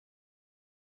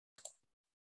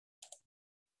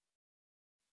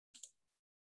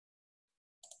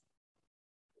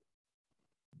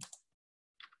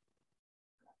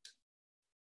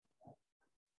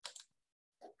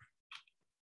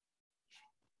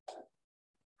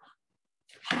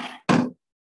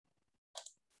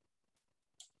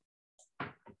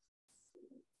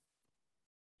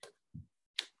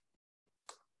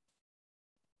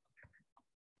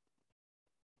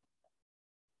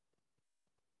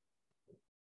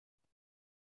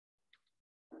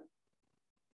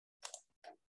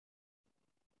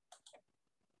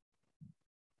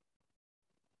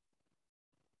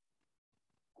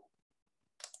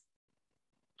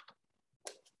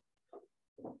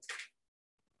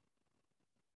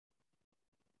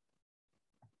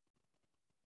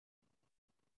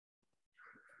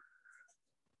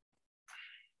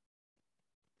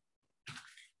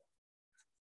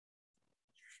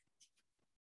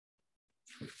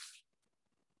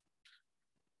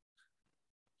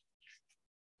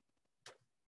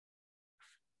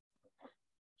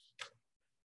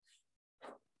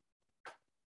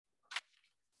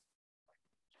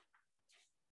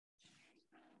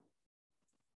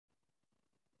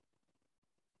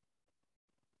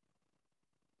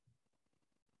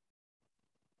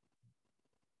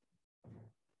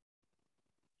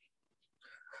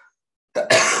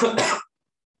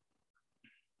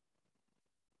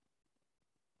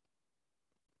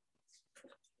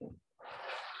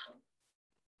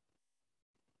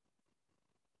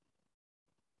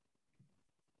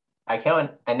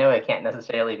I know it can't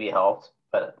necessarily be helped,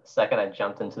 but the second I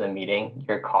jumped into the meeting,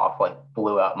 your cough like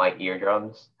blew out my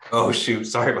eardrums. Oh shoot,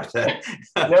 sorry about No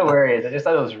that. worries. I just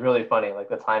thought it was really funny, like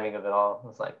the timing of it all. It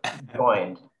was like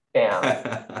joined,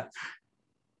 bam,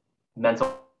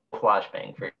 mental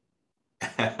flashbang for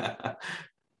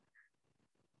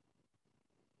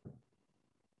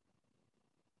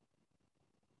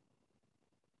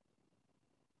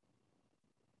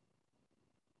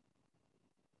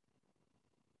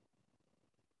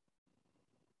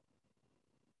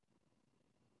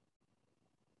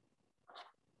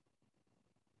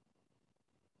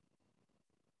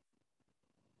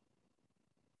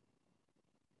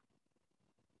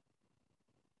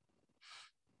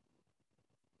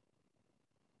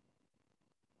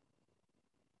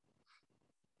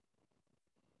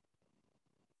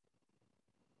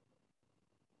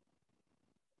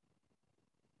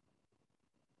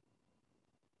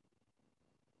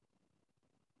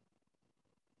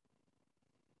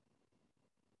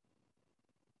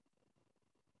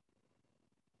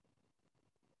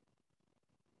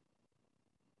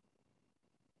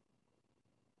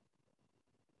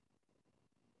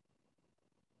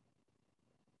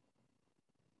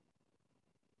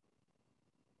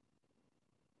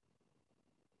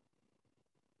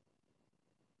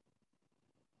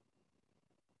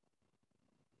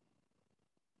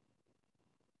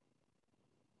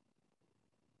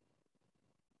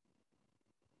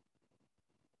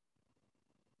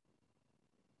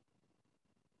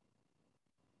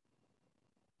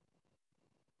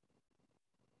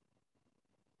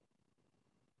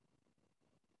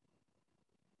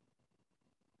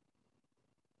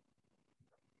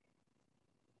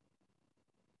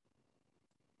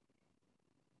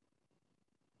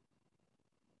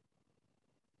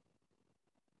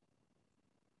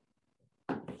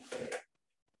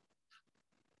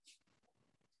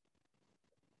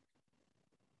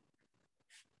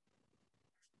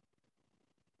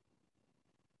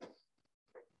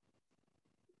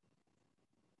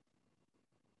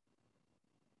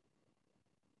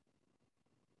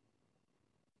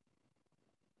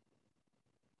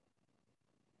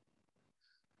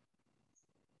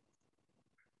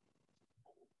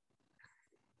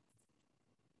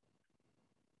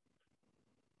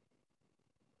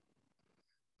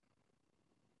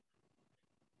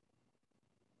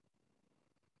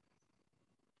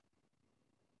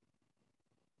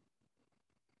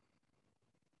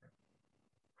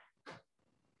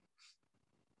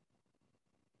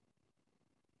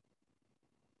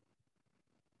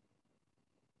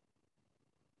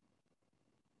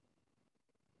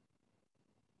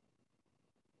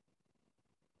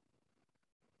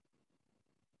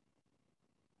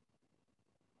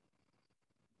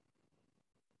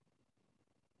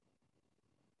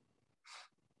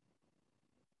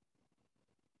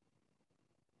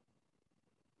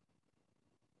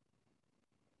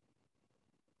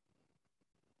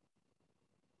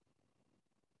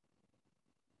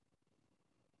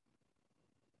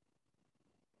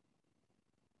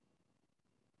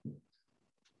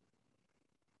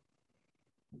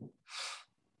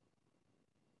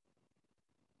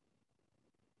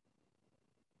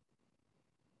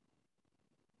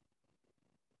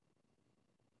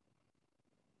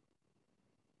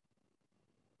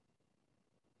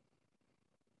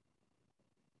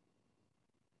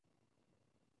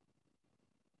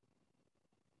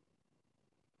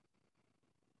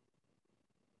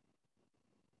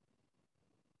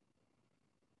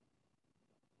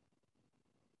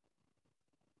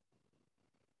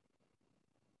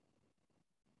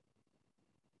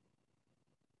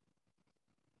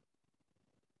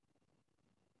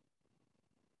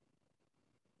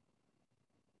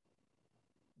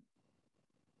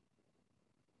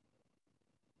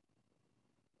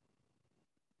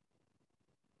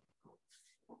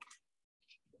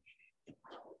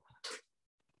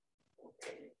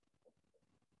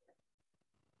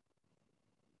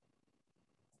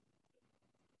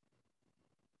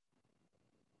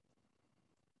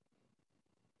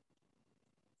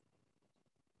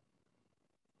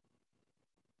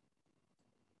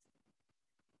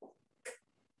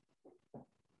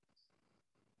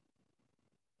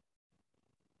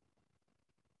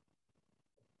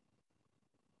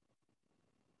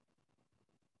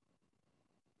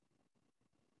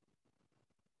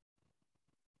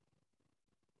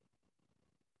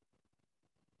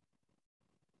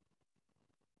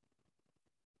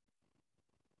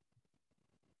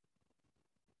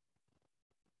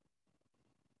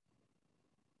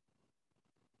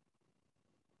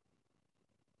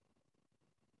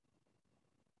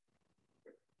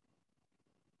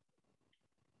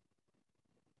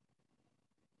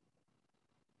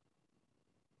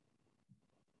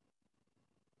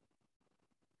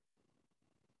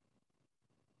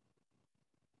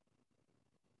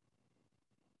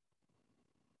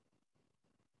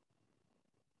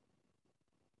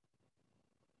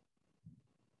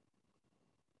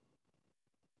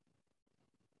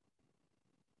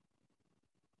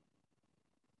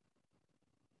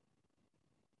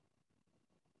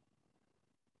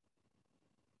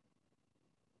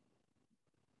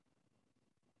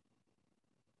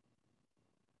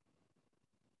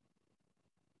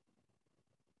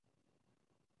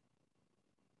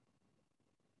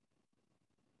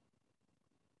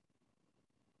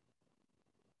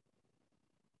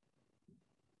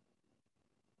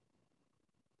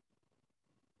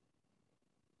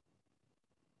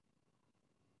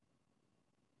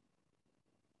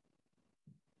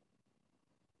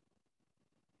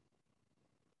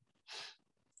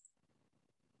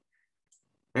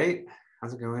Hey,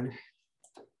 how's it going?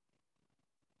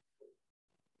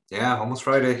 Yeah, almost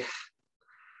Friday.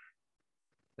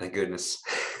 Thank goodness.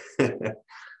 That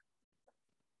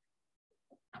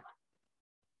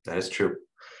is true.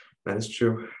 That is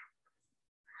true.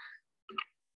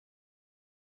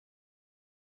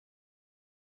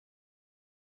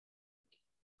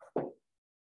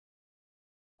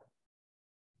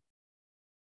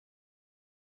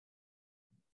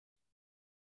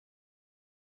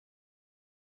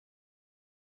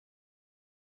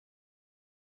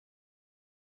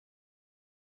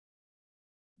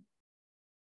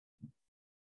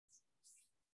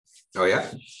 Oh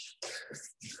yeah.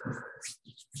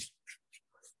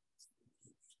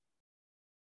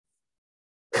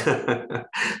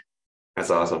 That's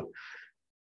awesome.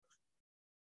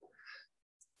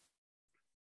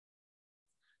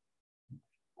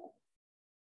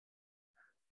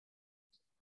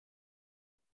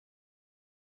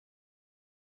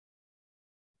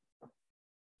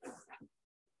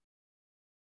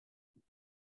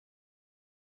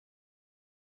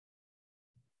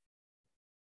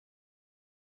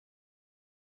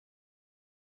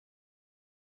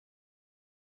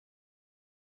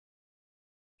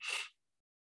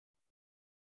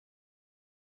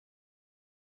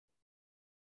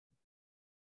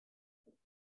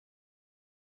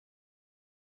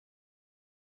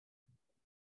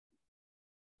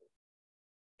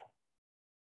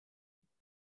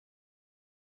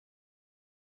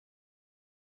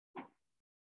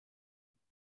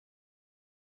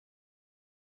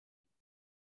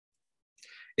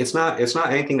 It's not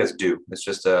anything that's due. It's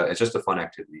just a fun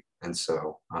activity. And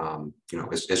so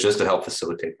it's just to help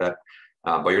facilitate that.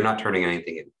 But you're not turning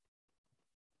anything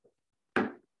in.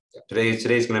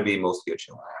 Today's going to be mostly a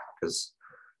chill because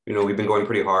we've been going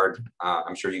pretty hard.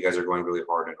 I'm sure you guys are going really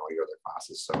hard in all your other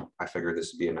classes. So I figured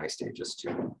this would be a nice day just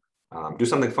to do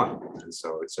something fun. And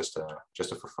so it's just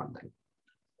a for fun thing.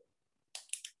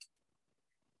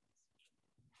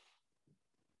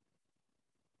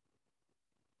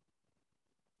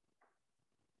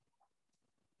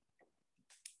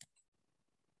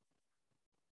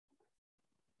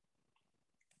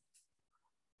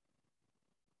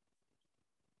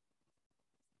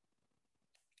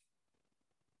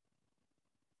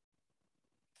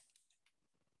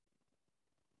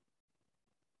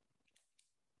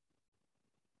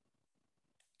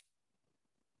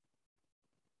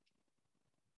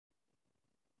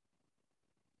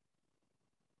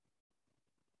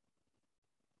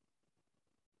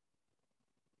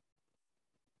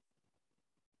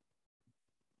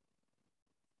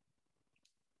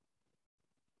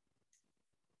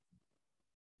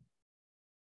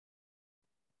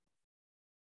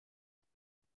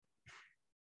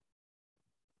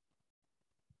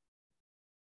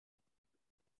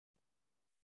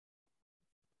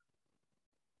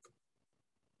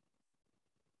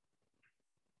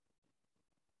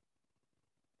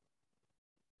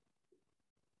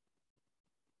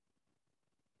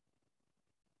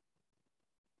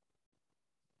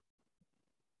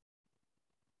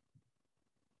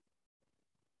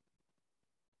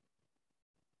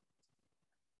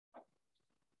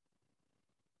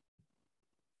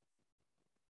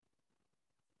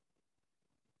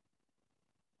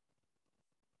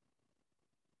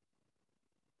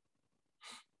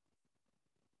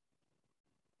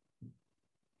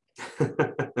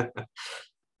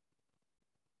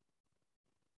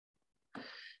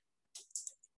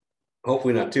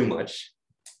 Hopefully not too much.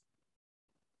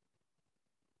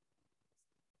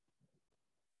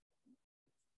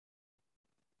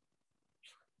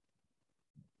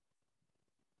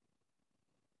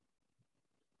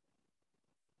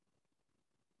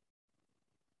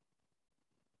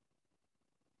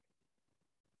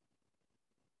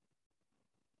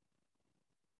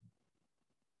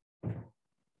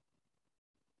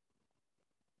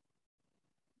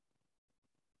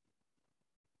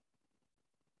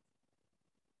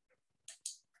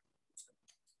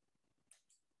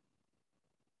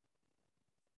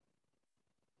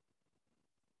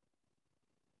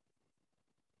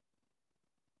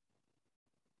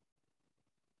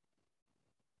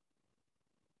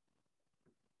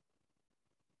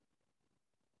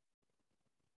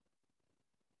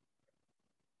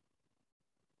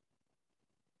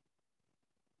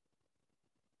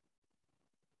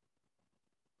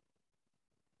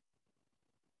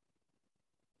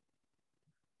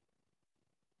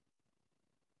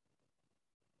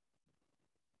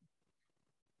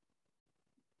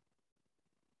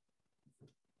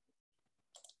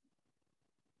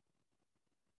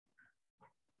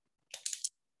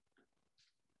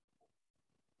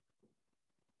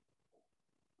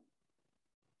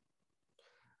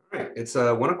 All right, it's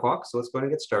 1 o'clock, so let's go ahead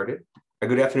and get started.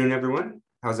 Good afternoon, everyone.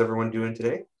 How's everyone doing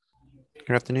today?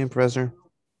 Good afternoon, Professor.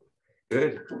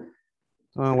 Good.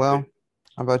 Doing well.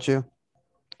 How about you?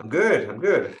 I'm good. I'm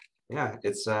good. Yeah,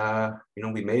 it's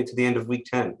we made it to the end of week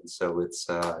 10, so it's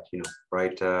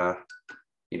right.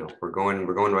 We're going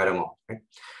right along. Right?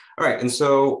 All right, and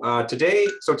so today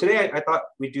I thought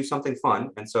we'd do something fun,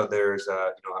 and so there's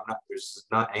there's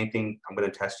not anything I'm going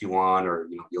to test you on, or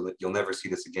you'll never see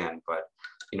this again, but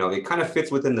it kind of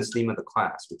fits within this theme of the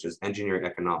class, which is engineering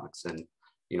economics, and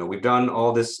we've done all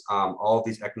of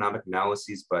these economic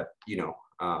analyses, but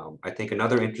I think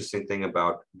another interesting thing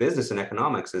about business and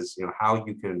economics is how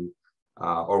you can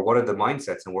or what are the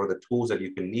mindsets and what are the tools that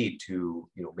you can need to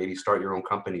maybe start your own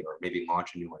company or maybe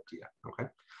launch a new idea. Okay.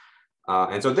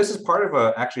 And so this is part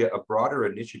of actually a broader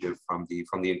initiative from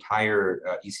the entire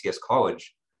ECS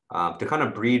college to kind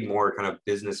of breed more kind of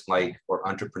business-like or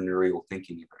entrepreneurial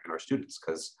thinking in our students,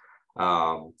 because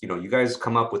you guys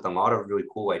come up with a lot of really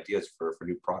cool ideas for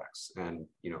new products, and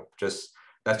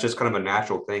that's just kind of a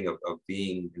natural thing of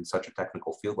being in such a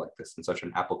technical field like this, in such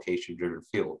an application-driven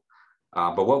field.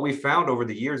 But what we found over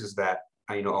the years is that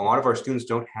a lot of our students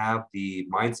don't have the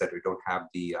mindset or don't have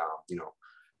the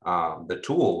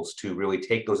tools to really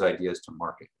take those ideas to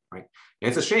market, right? And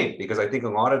it's a shame, because I think a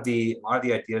lot of the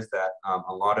ideas that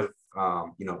a lot of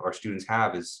our students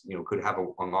have is could have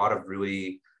a lot of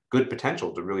really good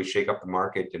potential to really shake up the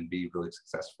market and be really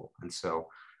successful. And so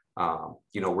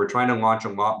we're trying to launch a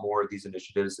lot more of these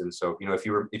initiatives. And so if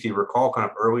you recall, kind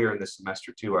of earlier in this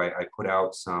semester too, I put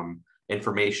out some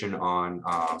information on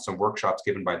some workshops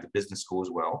given by the business school as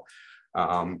well,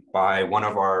 by one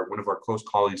of our close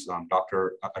colleagues,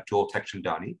 Dr. Atul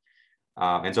Tekchandani.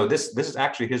 And so this is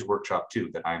actually his workshop too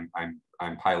that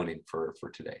I'm piloting for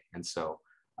today. And so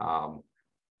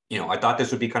I thought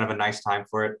this would be kind of a nice time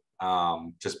for it,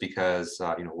 just because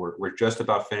we're just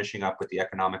about finishing up with the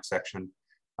economics section.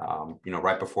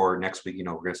 Right before next week,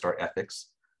 we're going to start ethics.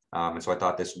 And so I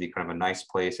thought this would be kind of a nice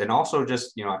place. And also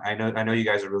just, I know you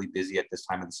guys are really busy at this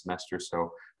time of the semester.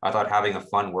 So I thought having a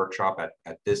fun workshop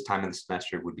at this time of the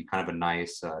semester would be kind of a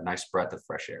nice breath of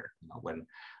fresh air. When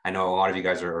I know a lot of you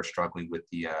guys are struggling with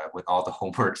with all the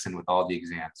homeworks and with all the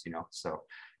exams, so,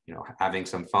 having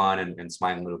some fun and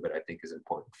smiling a little bit, I think is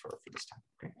important for this time.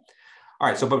 Okay. All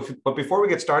right, so but before we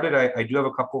get started, I do have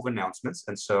a couple of announcements.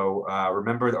 And so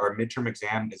remember that our midterm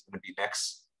exam is going to be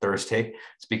next Thursday,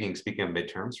 speaking of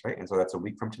midterms, right? And so that's a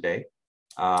week from today.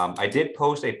 I did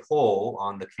post a poll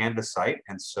on the Canvas site.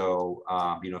 And so,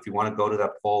 if you want to go to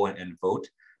that poll and vote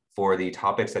for the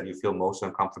topics that you feel most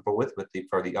uncomfortable with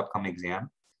for the upcoming exam,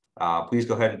 please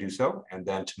go ahead and do so. And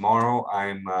then tomorrow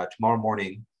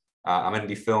morning, I'm going to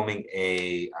be filming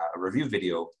a review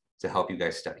video to help you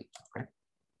guys study, okay?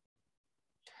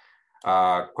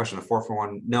 Question of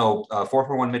 4-for-1. No,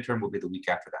 4-for-1 midterm will be the week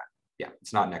after that. Yeah,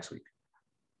 it's not next week.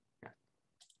 Yeah.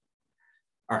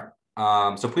 All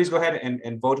right. So please go ahead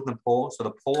and vote in the poll. So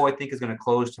the poll, I think, is going to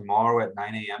close tomorrow at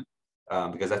 9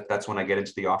 a.m. Because that's when I get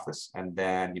into the office, and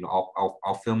then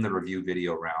I'll film the review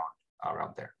video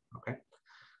around there. Okay.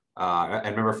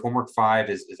 And remember, homework 5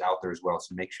 is out there as well.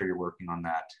 So make sure you're working on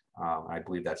that. I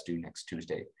believe that's due next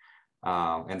Tuesday.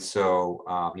 And so,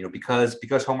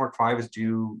 because homework 5 is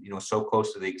due, so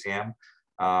close to the exam,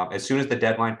 as soon as the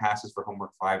deadline passes for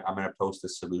homework 5, I'm going to post the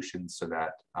solutions so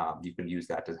that you can use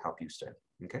that to help you study.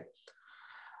 Okay.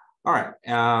 All right.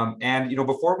 And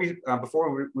before we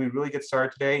really get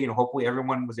started today, hopefully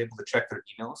everyone was able to check their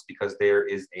emails, because there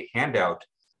is a handout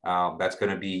that's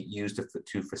going to be used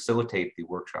to facilitate the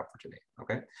workshop for today.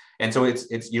 Okay. And so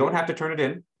it's you don't have to turn it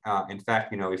in. In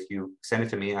fact, if you send it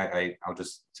to me, I'll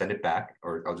just send it back,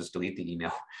 or I'll just delete the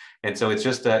email. And so it's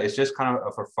just kind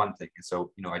of a fun thing. And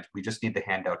so, we just need the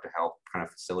handout to help kind of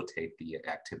facilitate the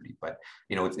activity, but,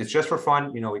 it's just for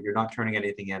fun. You're not turning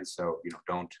anything in. So,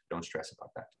 don't stress about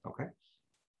that. Okay.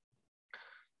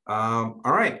 All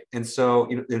right. And so,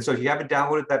 if you haven't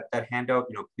downloaded that handout,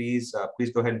 please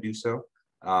go ahead and do so.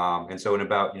 And so in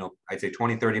about, I'd say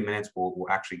 20-30 minutes, we'll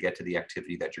actually get to the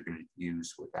activity that you're going to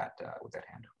use with that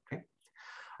handout. Okay.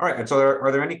 All right. And so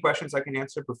are there any questions I can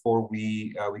answer before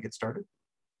we get started?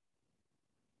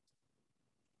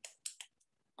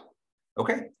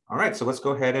 Okay. All right. So let's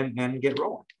go ahead and get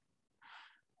rolling.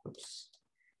 Oops.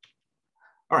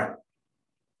 All right.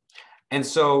 And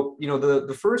so,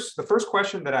 the first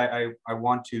question that I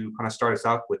want to kind of start us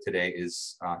out with today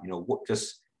is, what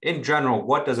just in general,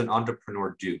 what does an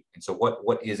entrepreneur do? And so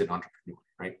what is an entrepreneur,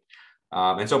 right?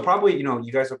 And so probably,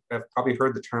 you guys have probably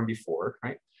heard the term before,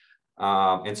 right?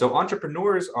 And so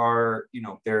entrepreneurs are,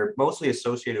 they're mostly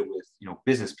associated with,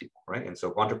 business people, right? And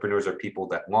so entrepreneurs are people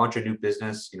that launch a new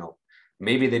business,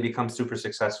 maybe they become super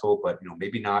successful, but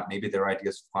maybe not. Maybe their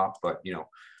ideas flop, but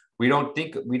we don't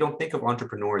think of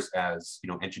entrepreneurs as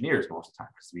engineers most of the time,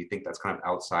 because we think that's kind of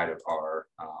outside of our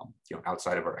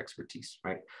outside of our expertise,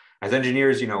 right? As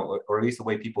engineers, or at least the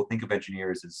way people think of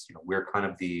engineers is we're kind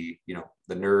of the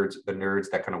the nerds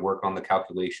that kind of work on the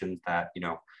calculations, that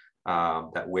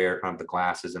that wear kind of the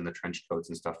glasses and the trench coats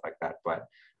and stuff like that. But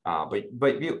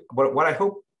what I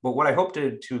hope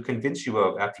to convince you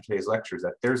of after today's lecture is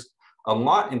that there's a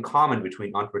lot in common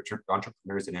between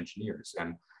entrepreneurs and engineers.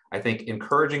 And I think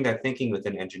encouraging that thinking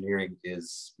within engineering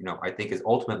is, I think is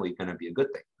ultimately going to be a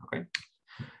good thing. Okay.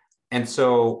 And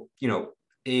so,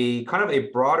 a kind of a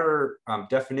broader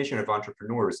definition of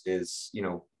entrepreneurs is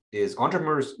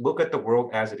entrepreneurs look at the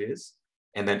world as it is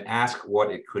and then ask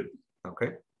what it could be.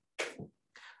 Okay.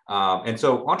 And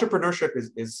so entrepreneurship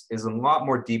is a lot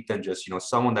more deep than just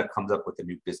someone that comes up with a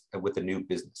new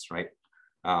business, right?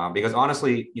 Because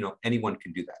honestly, anyone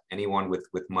can do that. Anyone with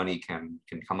money can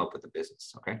come up with a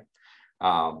business, okay?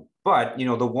 But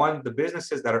the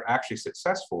businesses that are actually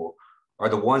successful are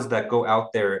the ones that go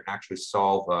out there and actually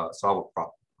solve a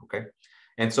problem, okay?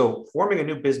 And so forming a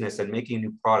new business and making a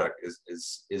new product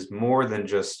is more than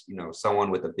just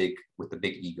someone with a big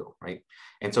ego, right?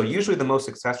 And so usually the most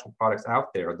successful products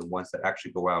out there are the ones that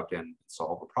actually go out and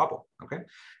solve a problem, okay?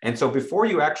 And so before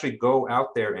you actually go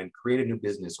out there and create a new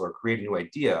business or create a new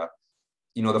idea,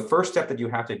 the first step that you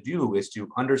have to do is to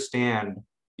understand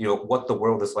what the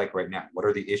world is like right now. What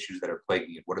are the issues that are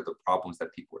plaguing it? What are the problems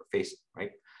that people are facing,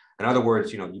 right? In other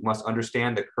words, you must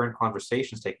understand the current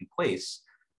conversations taking place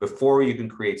before you can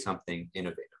create something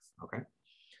innovative, okay?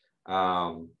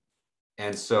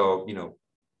 And so,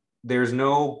 there's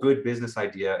no good business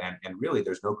idea and really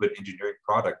there's no good engineering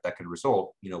product that can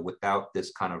result, without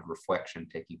this kind of reflection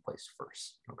taking place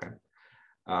first, okay?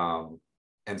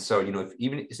 And so,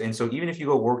 even if you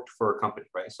go work for a company,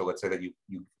 right? So let's say that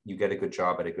you get a good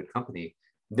job at a good company.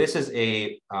 This is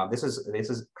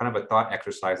kind of a thought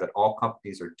exercise that all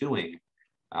companies are doing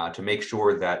to make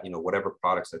sure that whatever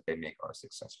products that they make are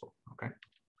successful.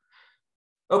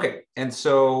 Okay, and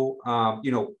so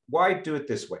why do it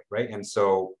this way, right? And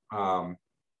so I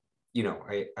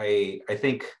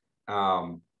think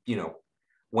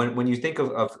when you think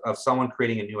of someone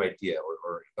creating a new idea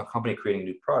or a company creating a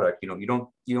new product, you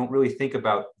don't really think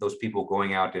about those people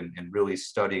going out and really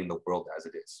studying the world as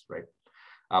it is, right?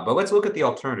 But let's look at the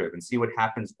alternative and see what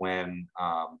happens when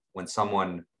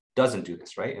someone doesn't do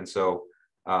this, right? And so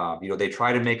they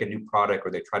try to make a new product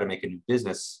or they try to make a new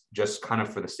business just kind of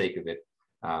for the sake of it.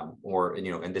 Or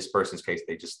in this person's case,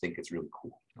 they just think it's really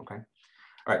cool. Okay.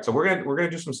 All right. So we're gonna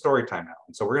do some story time now.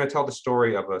 And so we're gonna tell the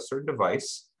story of a certain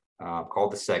device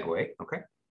called the Segway. Okay.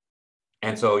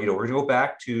 And so we're gonna go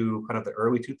back to kind of the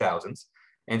early 2000s.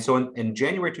 And so in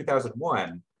January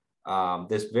 2001,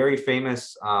 this very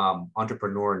famous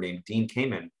entrepreneur named Dean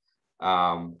Kamen,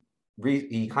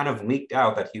 he kind of leaked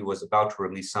out that he was about to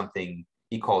release something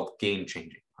he called game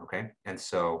changing. Okay. And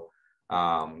so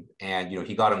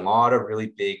he got a lot of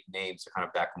really big names to kind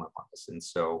of back him up on this. And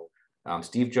so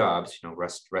Steve Jobs,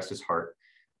 rest his heart.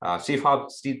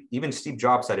 Even Steve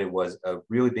Jobs said it was a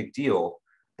really big deal,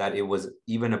 that it was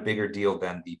even a bigger deal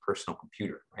than the personal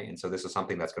computer, right? And so this is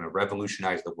something that's going to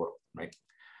revolutionize the world, right?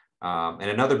 And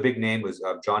another big name was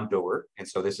John Doerr. And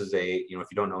so this is if you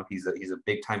don't know, he's a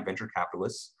big time venture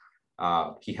capitalist.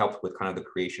 He helped with kind of the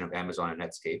creation of Amazon and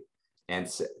Netscape. And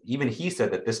so even he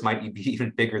said that this might be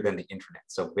even bigger than the internet.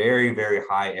 So very, very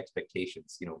high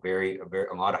expectations,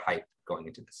 a lot of hype going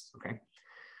into this, okay?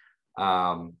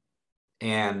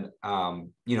 And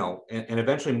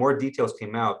eventually more details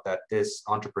came out that this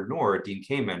entrepreneur, Dean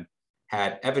Kamen,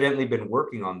 had evidently been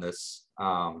working on this,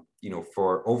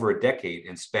 for over a decade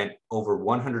and spent over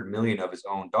 100 million of his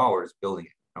own dollars building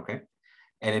it, okay?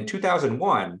 And in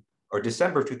 2001, or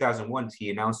December of 2001,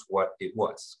 he announced what it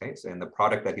was, okay? So, and the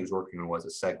product that he was working on was a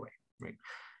Segway, right?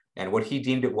 And what he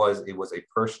deemed it was a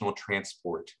personal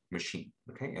transport machine,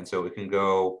 okay? And so it can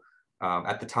go,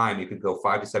 at the time, it could go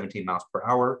 5 to 17 miles per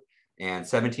hour and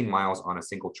 17 miles on a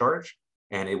single charge.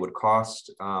 And it would cost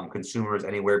consumers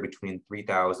anywhere between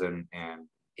 $3,000 and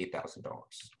 $8,000,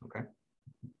 okay?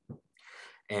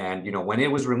 And, when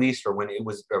it was released or when it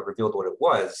was revealed what it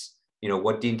was,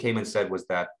 what Dean Kamen said was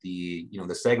that the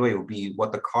Segway would be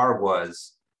what the car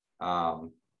was,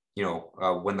 when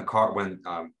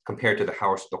compared to the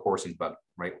horse and buggy,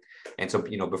 right? And so,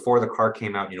 before the car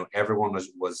came out, everyone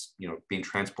was being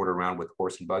transported around with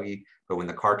horse and buggy, but when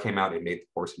the car came out, it made the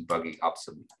horse and buggy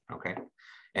obsolete, okay?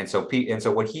 And so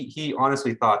what he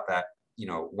honestly thought that,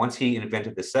 once he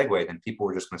invented the Segway, then people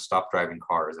were just going to stop driving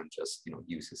cars and just,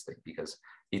 use his thing because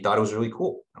he thought it was really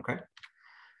cool, okay?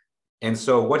 And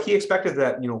so what he expected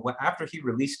that, after he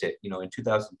released it, in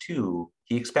 2002,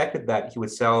 he expected that he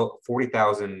would sell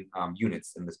 40,000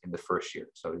 units in the first year.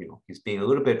 So, he's being a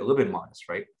little bit modest,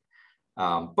 right?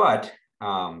 But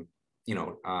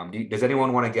does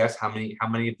anyone want to guess how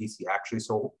many of these he actually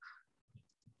sold?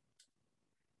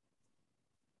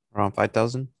 Around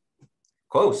 5,000.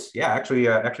 Close. Yeah, actually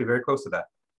very close to that.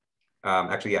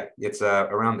 Yeah, it's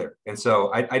around there. And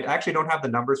so I actually don't have the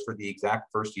numbers for the exact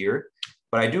first year,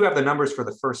 but I do have the numbers for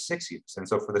the first 6 years. And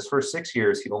so for this first 6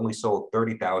 years, he only sold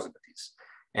 30,000 of these.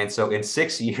 And so in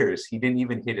 6 years, he didn't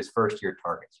even hit his first year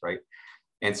targets, right?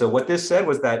 And so what this said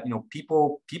was that,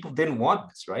 people didn't want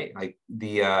this, right? Like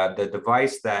the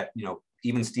device that,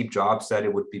 even Steve Jobs said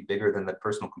it would be bigger than the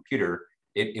personal computer.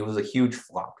 It was a huge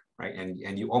flop, right?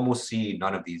 And you almost see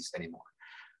none of these anymore.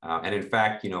 And in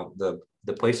fact,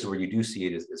 the places where you do see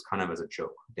it is kind of as a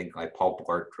joke. I think like Paul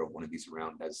Blart drove one of these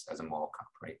around as a mall cop,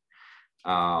 right?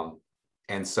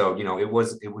 And so,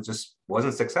 it just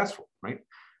wasn't successful, right?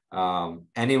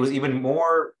 And it's even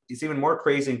more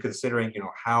crazy in considering,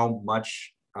 how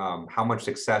much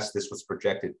success this was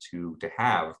projected to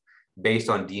have based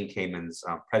on Dean Kamen's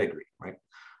pedigree, right?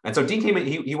 And so Dean Kamen,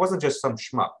 he wasn't just some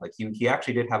schmuck. Like he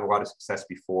actually did have a lot of success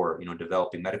before,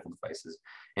 developing medical devices.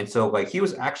 And so like he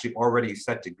was actually already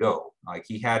set to go. Like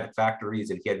he had factories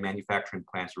and he had manufacturing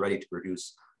plants ready to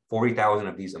produce 40,000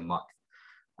 of these a month.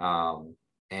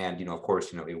 And of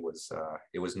course,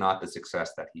 it was not the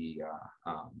success that he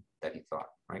thought,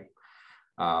 right?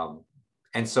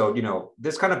 And so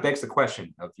this kind of begs the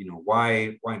question of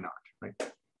why not, right?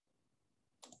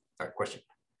 All right, question.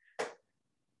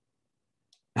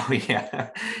 Oh yeah,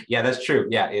 that's true.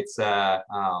 Yeah, it's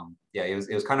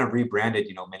it was kind of rebranded,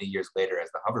 many years later as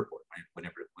the hoverboard when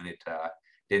it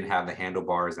didn't have the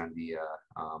handlebars and the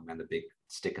big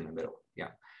stick in the middle.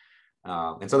 Yeah.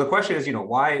 And so the question is,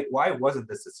 why wasn't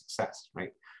this a success,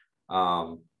 right?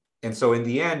 And so in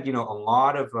the end, a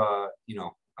lot of,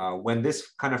 when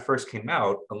this kind of first came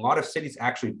out, a lot of cities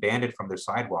actually banned it from their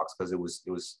sidewalks because it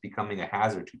was becoming a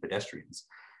hazard to pedestrians.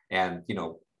 And,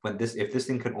 if this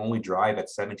thing could only drive at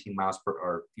 17 miles per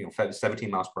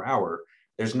hour,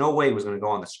 there's no way it was going to go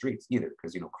on the streets either,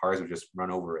 because, cars would just run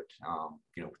over it,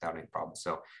 without any problem.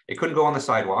 So it couldn't go on the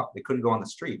sidewalk, it couldn't go on the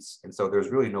streets. And so there's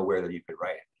really nowhere that you could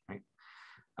ride it, right?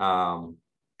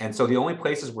 And so the only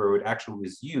places where it actually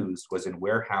was used was in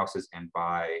warehouses and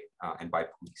by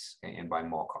police and by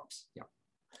mall cops. Yeah.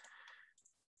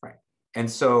 Right. And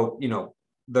so,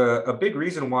 a big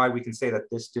reason why we can say that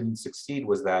this didn't succeed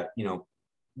was that,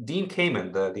 Dean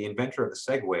Kamen, the inventor of the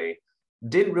Segway,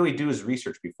 didn't really do his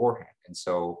research beforehand. And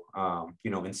so,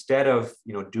 instead of,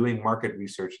 doing market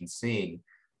research and seeing,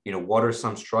 what are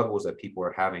some struggles that people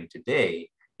are having today,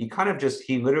 he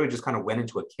literally just kind of went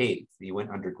into a cave. He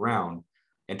went underground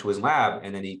into his lab,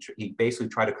 and then he basically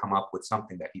tried to come up with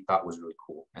something that he thought was really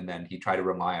cool. And then he tried to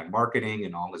rely on marketing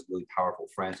and all his really powerful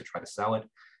friends to try to sell it,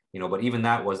 but even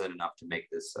that wasn't enough to make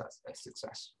this a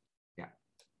success. Yeah.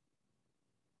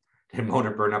 Did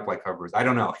motor burn up like hovers? I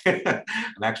don't know.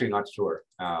 I'm actually not sure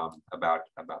about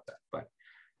that. But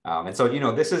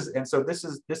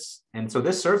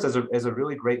this serves as a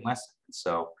really great lesson.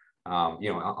 So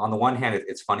on the one hand,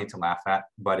 it's funny to laugh at,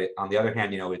 but on the other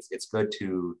hand, it's good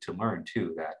to learn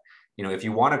too that if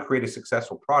you want to create a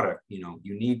successful product, you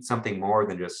need something more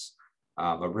than just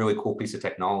a really cool piece of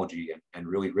technology and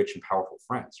really rich and powerful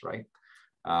friends, right?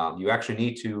 You actually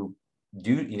need to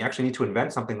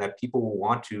invent something that people will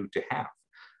want to have,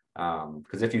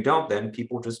 because if you don't, then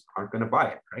people just aren't going to buy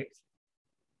it, right?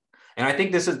 And I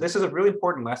think this is a really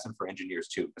important lesson for engineers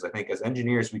too, because I think as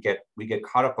engineers we get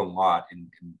caught up a lot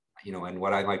in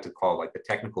what I like to call like the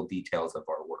technical details of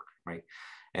our work, right?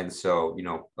 And so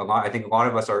I think a lot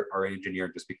of us are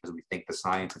engineered just because we think the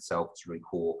science itself is really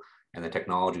cool and the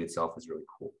technology itself is really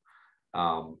cool.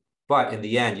 But in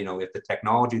the end, if the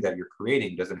technology that you're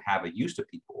creating doesn't have a use to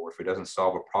people, or if it doesn't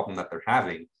solve a problem that they're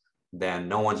having, then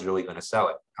no one's really going to sell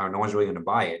it, or no one's really going to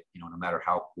buy it, no matter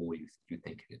how cool you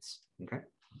think it is. Okay.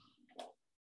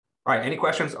 All right. Any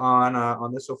questions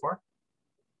on this so far?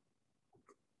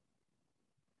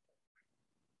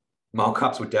 Mall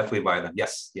cops would definitely buy them.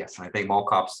 Yes. I think mall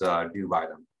cops do buy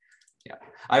them. Yeah.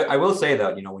 I will say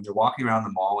though, when you're walking around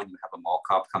the mall and you have a mall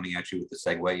cop coming at you with the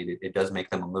Segway, it does make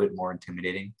them a little bit more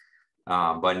intimidating.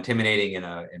 But intimidating in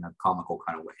a comical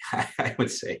kind of way, I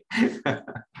would say.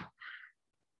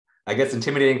 I guess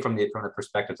intimidating from the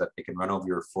perspective that they can run over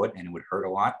your foot and it would hurt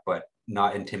a lot, but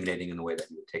not intimidating in the way that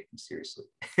you would take them seriously.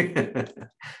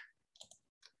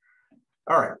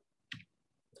 All right.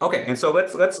 Okay, and so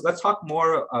let's talk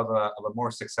more of a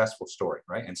more successful story,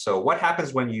 right? And so what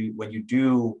happens when you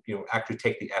do actually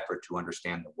take the effort to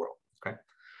understand the world?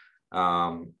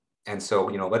 And so,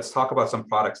 let's talk about some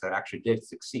products that actually did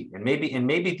succeed. And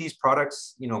maybe these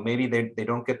products, maybe they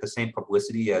don't get the same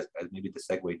publicity as maybe the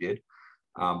Segway did.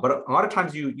 But a lot of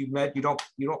times you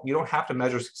don't have to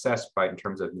measure success by in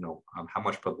terms of how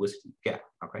much publicity you get.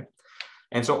 Okay.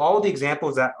 And so all of the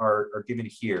examples that are given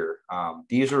here,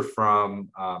 these are from,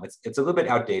 it's a little bit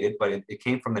outdated, but it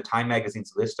came from the Time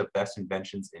Magazine's list of best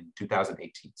inventions in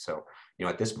 2018. So,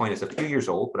 at this point it's a few years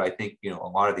old, but I think, a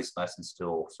lot of these lessons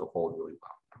still hold really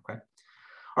well, okay?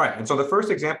 All right, and so the first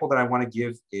example that I wanna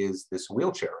give is this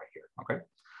wheelchair right here, okay?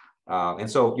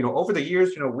 And so, over the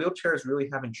years, wheelchairs really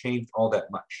haven't changed all that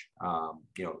much.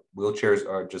 Wheelchairs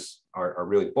are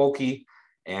really bulky,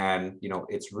 and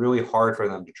it's really hard for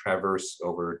them to traverse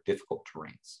over difficult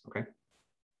terrains. Okay,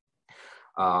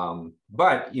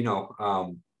 but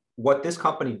what this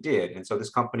company did, and so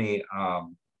this company,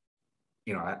 I'm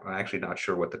actually not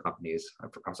sure what the company is.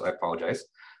 I apologize,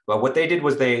 but what they did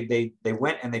was they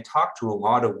went and they talked to a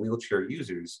lot of wheelchair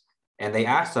users, and they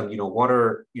asked them, what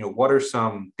are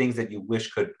some things that you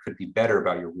wish could be better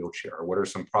about your wheelchair, or what are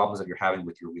some problems that you're having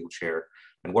with your wheelchair,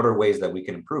 and what are ways that we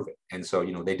can improve it? And so,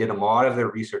 they did a lot of their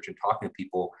research and talking to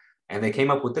people, and they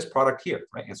came up with this product here,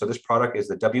 right? And so this product is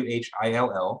the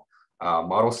WHILL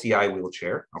Model CI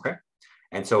wheelchair, okay?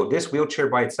 And so this wheelchair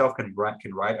by itself can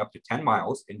ride up to 10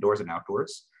 miles indoors and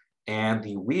outdoors. And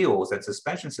the wheels and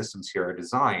suspension systems here are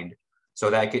designed so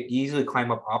that it can easily climb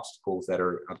up obstacles that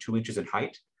are 2 inches in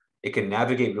height. It can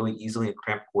navigate really easily in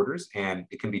cramped quarters, and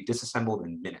it can be disassembled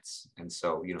in minutes. And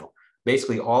so,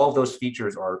 basically all of those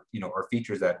features are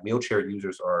features that wheelchair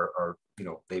users are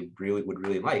they would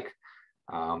really like.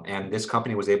 And this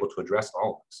company was able to address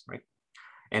all of this, right?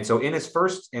 And so in its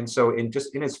first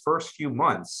few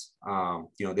months,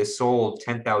 this sold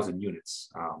 10,000 units,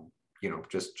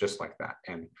 just like that.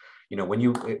 And when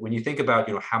you think about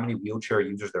how many wheelchair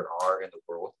users there are in the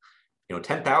world,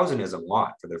 10,000 is a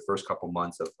lot for their first couple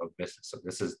months of business. So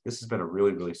this has been a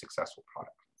really, really successful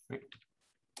product. Right?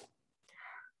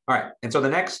 All right, and so the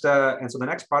next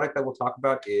product that we'll talk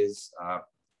about is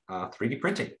 3D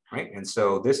printing, right? And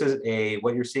so this is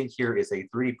what you're seeing here is a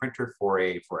 3D printer for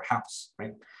a house,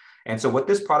 right? And so what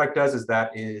this product does is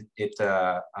that it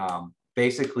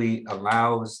basically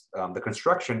allows the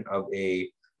construction of a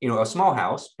small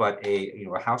house, but a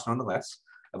house nonetheless,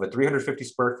 of a 350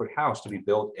 square foot house to be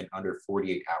built in under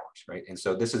 48 hours, right? And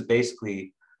so this is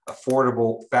basically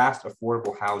fast,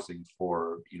 affordable housing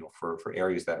for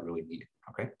areas that really need it.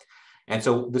 Okay, and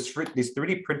so this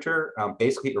 3D printer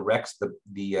basically erects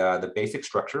the basic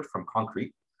structure from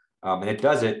concrete, and it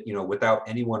does it without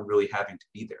anyone really having to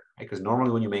be there, right? Because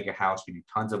normally when you make a house, you need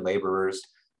tons of laborers,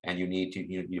 and you need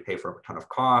to pay for a ton of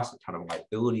costs, a ton of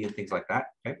liability, and things like that.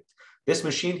 Okay, this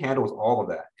machine handles all of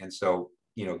that, and so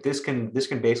this can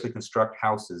basically construct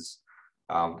houses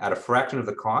at a fraction of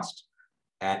the cost,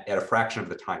 at a fraction of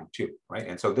the time too, right?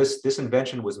 And so this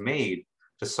invention was made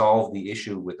to solve the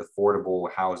issue with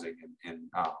affordable housing in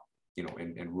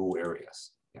rural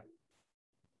areas. Yeah,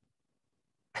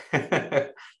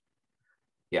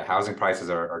 yeah, housing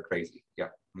prices are crazy. Yeah.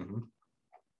 Mm-hmm.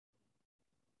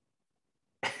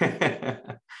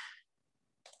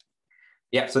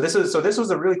 Yeah, so this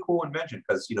was a really cool invention,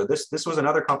 because this was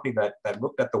another company that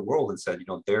looked at the world and said,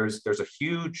 there's a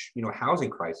huge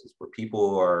housing crisis where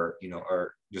people are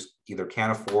just either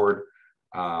can't afford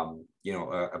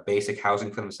a basic housing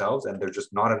for themselves, and there's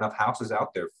just not enough houses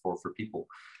out there for people.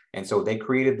 And so they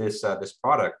created this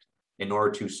product in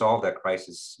order to solve that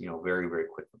crisis very, very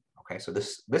quickly. Okay, so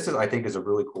this is, I think, is a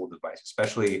really cool device,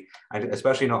 especially I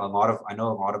know a lot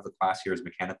of the class here is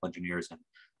mechanical engineers, and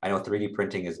I know 3D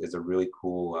printing is a really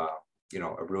cool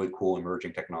a really cool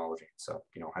emerging technology. So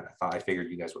I figured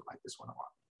you guys would like this one a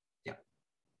lot.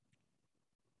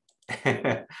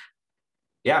 Yeah.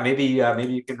 Yeah, maybe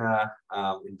you can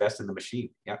invest in the machine.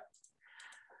 Yeah.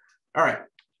 All right.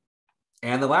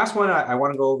 And the last one I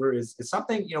want to go over is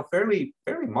something fairly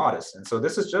modest. And so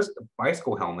this is just a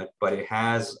bicycle helmet, but it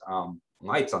has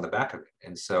lights on the back of it.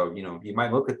 And so you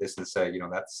might look at this and say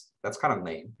that's kind of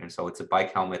lame. And so it's a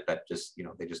bike helmet that just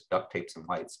they just duct tape some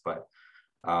lights. But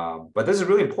this is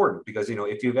really important, because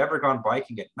if you've ever gone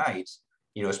biking at night,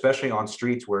 especially on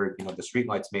streets where the street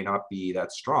lights may not be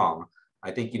that strong,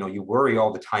 I think you worry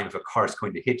all the time if a car is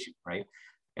going to hit you, right?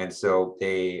 And so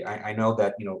I know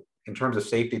that in terms of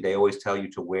safety, they always tell you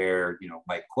to wear,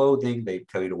 light clothing. They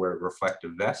tell you to wear a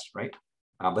reflective vest, right?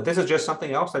 But this is just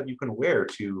something else that you can wear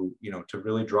to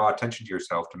really draw attention to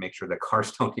yourself, to make sure that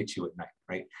cars don't hit you at night,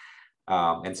 right?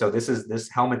 And so this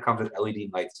helmet comes with LED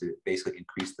lights to basically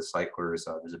increase the cycler's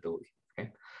visibility.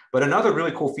 Okay, But another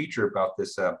really cool feature about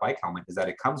this bike helmet is that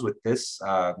it comes with this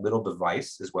little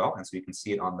device as well. And so you can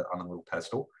see it on the little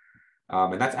pedestal.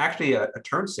 And that's actually a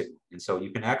turn signal. And so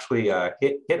you can actually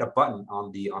hit a button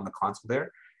on the console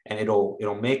there, and it'll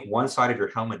make one side of your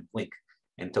helmet blink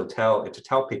and to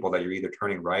tell people that you're either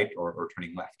turning right or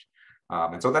turning left.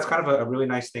 And so that's kind of a really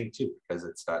nice thing too, because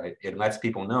it lets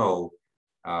people know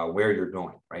where you're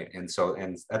going, right? And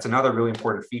that's another really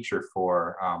important feature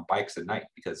for bikes at night,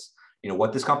 because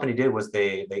what this company did was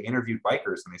they interviewed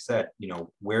bikers and they said,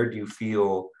 where do you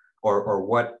feel, or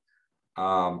what,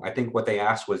 I think what they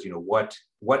asked was,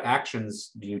 what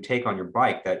actions do you take on your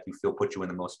bike that you feel put you in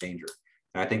the most danger?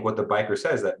 And I think what the biker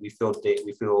says that we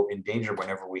feel in danger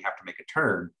whenever we have to make a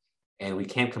turn, and we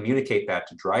can't communicate that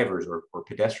to drivers or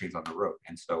pedestrians on the road.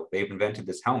 And so they've invented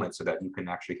this helmet so that you can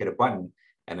actually hit a button,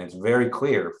 and it's very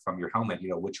clear from your helmet,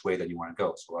 which way that you want to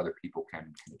go, so other people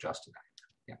can adjust to that.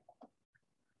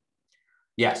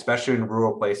 Yeah, especially in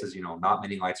rural places, not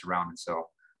many lights around, and so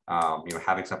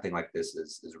having something like this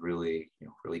is really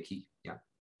really key.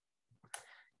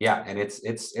 Yeah, and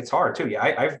it's hard too.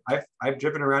 Yeah, I've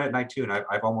driven around at night too, and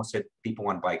I've almost hit people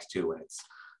on bikes too, and it's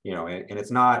and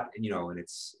it's not and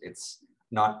it's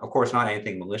not, of course, not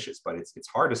anything malicious, but it's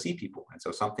hard to see people, and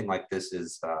so something like this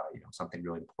is something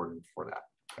really important for that.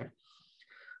 Okay.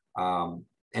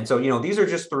 And so these are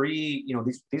just three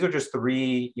these are just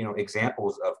three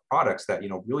examples of products that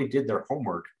really did their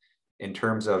homework in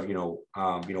terms of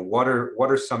what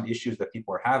are some issues that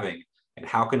people are having, and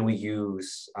how can we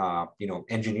use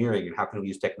engineering, and how can we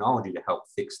use technology to help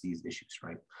fix these issues,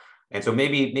 right? And so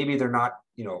maybe they're not,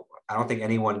 I don't think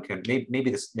anyone can,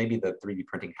 maybe the 3D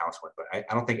printing house one, but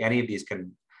I don't think any of these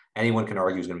anyone can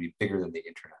argue is going to be bigger than the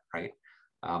internet, right?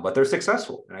 But they're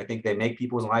successful, and I think they make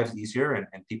people's lives easier, and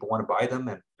people want to buy them,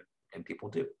 and people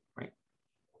do, right?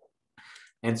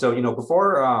 And so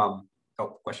before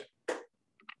question.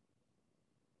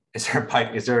 Is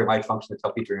there a light function to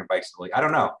tell people you're in bike slowly? I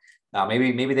don't know.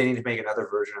 Maybe they need to make another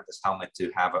version of this helmet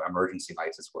to have emergency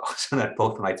lights as well, so that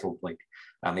both lights will blink.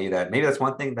 Maybe that's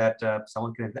one thing that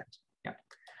someone can invent. Yeah.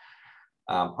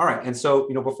 All right. And so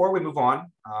before we move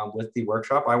on with the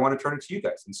workshop, I want to turn it to you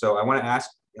guys. And so I want to ask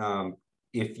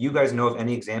if you guys know of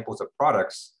any examples of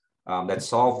products that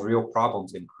solve real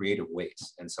problems in creative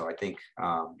ways. And so I think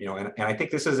and I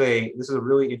think this is a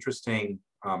really interesting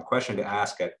question to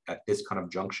ask at this kind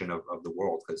of junction of the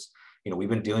world, because we've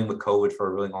been dealing with COVID for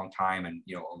a really long time, and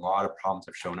a lot of problems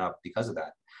have shown up because of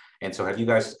that. And so have you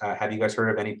guys heard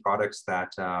of any products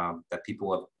that that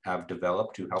people have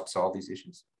developed to help solve these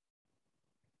issues?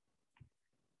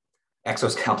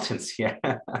 Exoskeletons, yeah.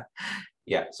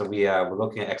 Yeah, so we're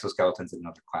looking at exoskeletons in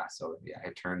another class. So yeah,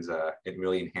 it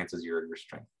really enhances your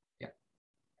strength. Yeah.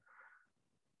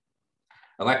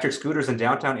 Electric scooters in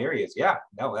downtown areas. Yeah,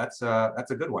 no, that's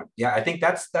a good one. Yeah, I think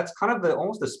that's kind of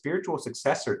almost the spiritual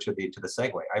successor to the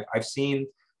Segway. I've seen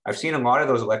a lot of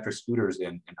those electric scooters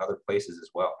in other places as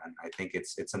well, and I think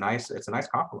it's a nice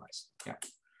compromise. Yeah.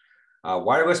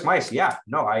 Wireless mice. Yeah,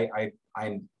 no,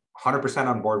 I'm 100%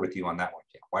 on board with you on that one.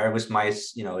 Yeah. Wireless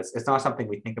mice. It's not something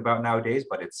we think about nowadays,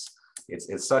 but it's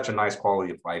such a nice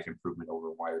quality of life improvement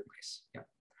over wired mice. Yeah.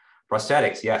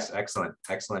 Prosthetics. Yes, excellent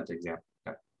example.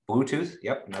 Yeah. Bluetooth.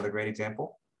 Yep, another great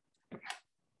example.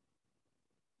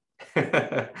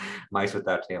 Mice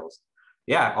without tails.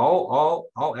 Yeah,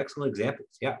 all excellent examples.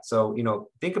 Yeah, so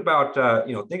think about a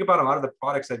lot of the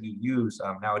products that you use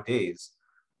nowadays.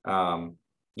 A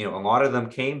lot of them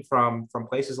came from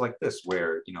places like this,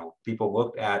 where people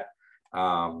looked at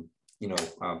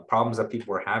problems that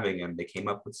people were having, and they came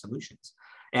up with solutions.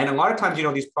 And a lot of times,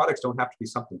 these products don't have to be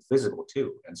something physical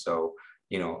too. And so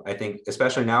I think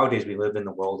especially nowadays we live in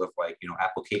the world of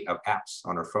of apps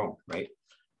on our phone, right?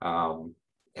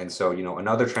 And so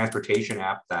another transportation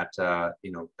app that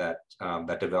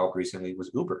that developed recently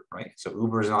was Uber, right? So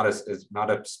Uber is not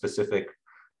a specific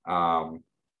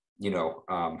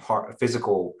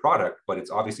physical product, but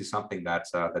it's obviously something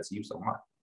that's used a lot.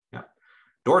 Yeah.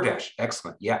 DoorDash,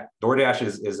 excellent. Yeah, DoorDash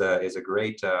is a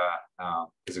great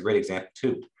example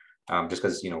too, just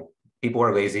because people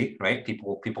are lazy, right?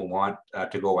 People want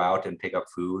to go out and pick up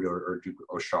food or do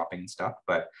shopping and stuff,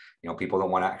 but people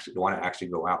don't want to actually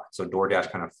go out. So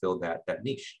DoorDash kind of filled that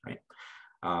niche, right?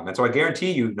 And so I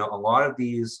guarantee a lot of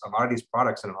these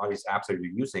products and a lot of these apps that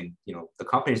you're using, the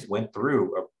companies went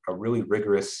through a really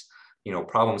rigorous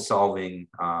problem solving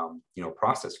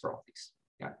process for all these.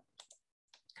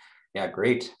 Yeah,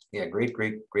 great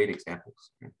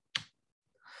examples.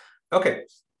 Okay.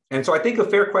 And so I think a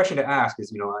fair question to ask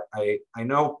is, I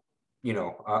know,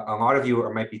 a lot of you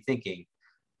might be thinking,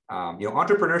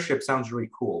 entrepreneurship sounds really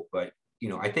cool, but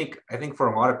I think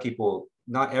for a lot of people,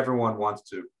 not everyone wants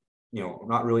to,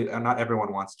 not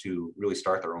everyone wants to really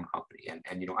start their own company. And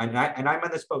I'm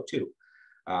in this boat too.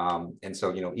 And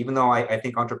so, even though I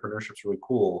think entrepreneurship is really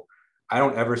cool, I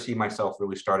don't ever see myself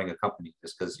really starting a company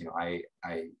just because,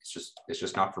 it's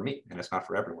just not for me and it's not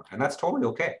for everyone. And that's totally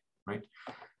okay. Right.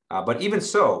 But even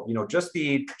so, just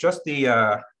the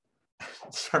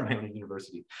start my own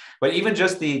university, but even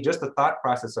just the thought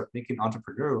process of thinking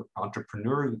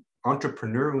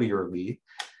entrepreneurially,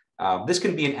 this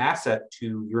can be an asset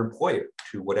to your employer,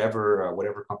 to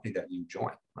whatever company that you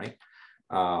join, right?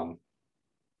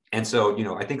 And so,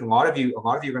 I think a lot of you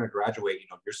are going to graduate.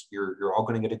 You're all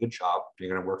going to get a good job. You're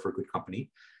going to work for a good company,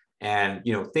 and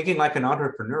thinking like an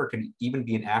entrepreneur can even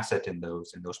be an asset in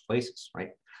those places,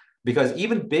 right? Because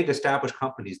even big established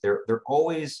companies, they're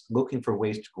always looking for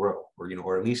ways to grow,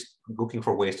 or at least looking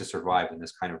for ways to survive in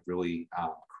this kind of really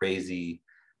crazy,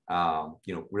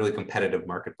 really competitive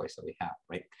marketplace that we have,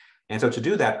 right? And so to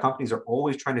do that, companies are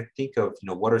always trying to think of,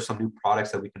 what are some new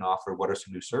products that we can offer? What are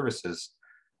some new services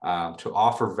to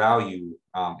offer value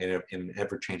in an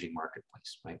ever-changing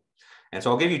marketplace, right? And so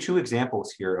I'll give you two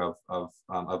examples here of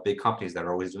big companies that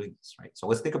are always doing this, right? So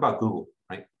let's think about Google,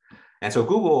 right? And so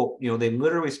Google, they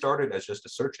literally started as just a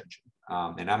search engine.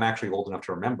 And I'm actually old enough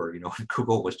to remember,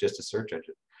 Google was just a search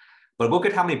engine. But look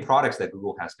at how many products that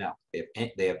Google has now. They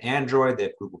have Android, they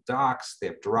have Google Docs, they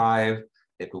have Drive,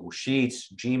 they have Google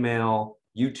Sheets, Gmail,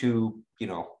 YouTube.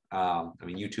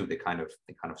 YouTube they kind of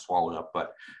swallowed up,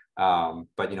 but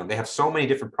they have so many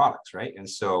different products, right? And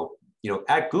so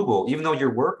at Google, even though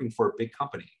you're working for a big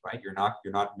company, right, you're not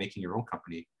making your own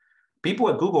company. People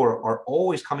at Google are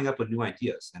always coming up with new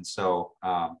ideas. And so,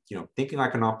 thinking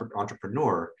like an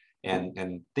entrepreneur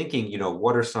and thinking,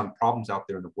 what are some problems out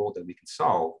there in the world that we can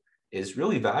solve is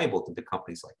really valuable to big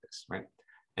companies like this, right?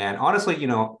 And honestly,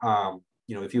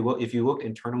 if you look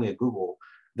internally at Google,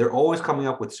 they're always coming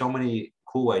up with so many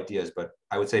cool ideas, but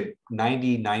I would say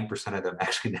 99% of them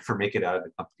actually never make it out of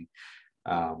the company.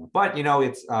 But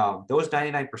it's those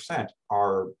 99%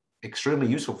 are extremely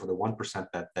useful for the 1%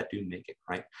 that do make it,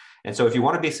 right? And so if you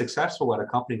want to be successful at a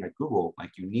company like Google,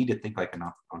 like you need to think like an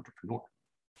entrepreneur.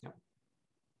 Yeah.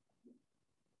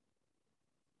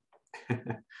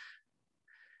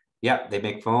 Yeah, they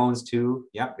make phones too.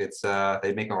 Yeah, it's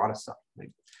they make a lot of stuff. Right?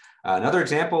 Another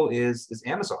example is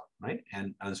Amazon, right?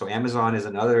 And so Amazon is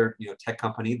another tech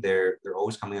company. They're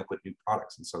always coming up with new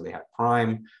products, and so they have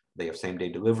Prime, they have same-day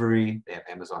delivery, they have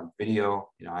Amazon Video.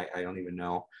 I don't even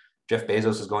know. Jeff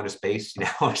Bezos is going to space,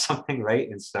 or something, right?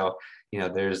 And so,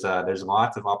 there's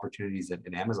lots of opportunities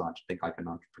in Amazon to think like an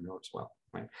entrepreneur as well,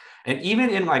 right? And even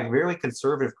in like really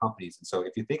conservative companies. And so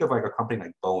if you think of like a company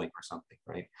like Boeing or something,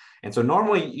 right? And so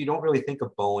normally you don't really think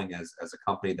of Boeing as a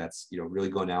company that's, really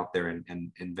going out there and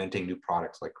inventing new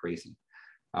products like crazy.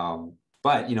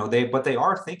 But they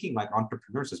are thinking like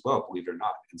entrepreneurs as well, believe it or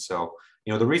not. And so,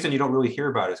 the reason you don't really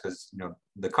hear about it is because,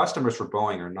 the customers for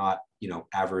Boeing are not,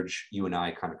 average you and I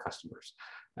kind of customers.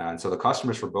 And so the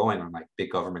customers for Boeing are like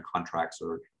big government contracts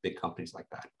or big companies like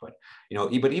that. But,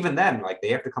 but even then, like they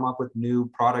have to come up with new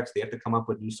products, they have to come up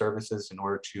with new services in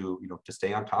order to, to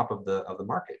stay on top of the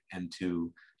market and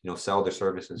to, sell their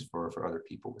services for other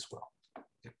people as well.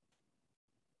 Yeah.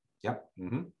 Yep.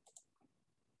 Mm-hmm.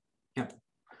 Yeah.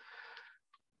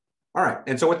 All right,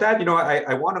 and so with that,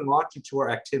 I want to launch into our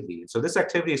activity. And so this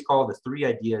activity is called the 3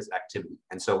 Ideas Activity.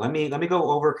 And so let me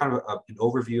go over kind of an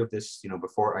overview of this,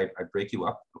 before I break you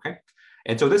up, okay?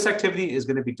 And so this activity is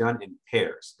going to be done in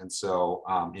pairs. And so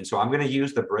I'm going to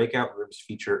use the breakout rooms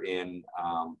feature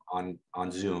on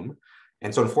Zoom.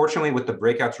 And so unfortunately, with the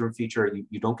breakout room feature,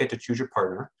 you don't get to choose your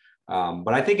partner.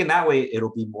 But I think in that way,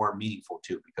 it'll be more meaningful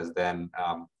too, because then,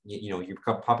 you're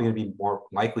probably going to be more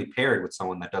likely paired with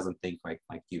someone that doesn't think like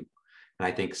you. And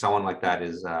I think someone like that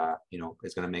is, is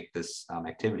going to make this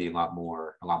activity a lot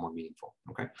more meaningful.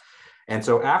 Okay. And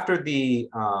so after the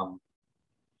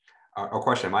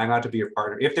question, am I allowed to be your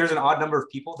partner? If there's an odd number of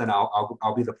people, then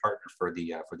I'll be the partner for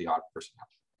the odd person.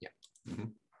 Yeah. Mm-hmm.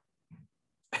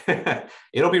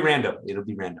 It'll be random.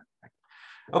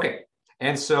 Okay.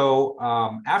 And so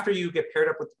after you get paired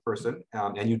up with the person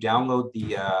and you download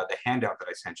the handout that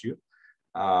I sent you,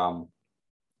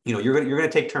 you're going to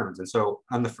take turns. And so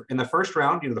in the first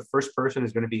round, the first person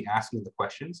is going to be asking the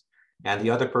questions and the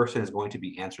other person is going to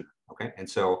be answering them. Okay. And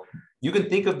so you can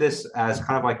think of this as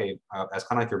kind of like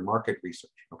your market research.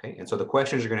 Okay. And so the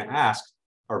questions you're going to ask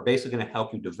are basically going to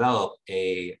help you develop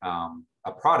a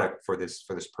product for this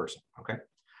person. Okay.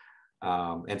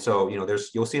 And so,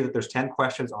 you'll see that there's 10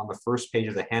 questions on the first page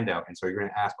of the handout. And so you're going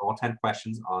to ask all 10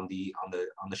 questions on the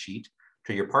sheet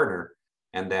to your partner.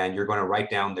 and then you're going to write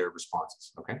down their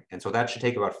responses. Okay, and so that should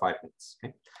take about 5 minutes.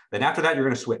 Okay, then after that, you're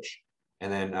going to switch,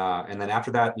 and then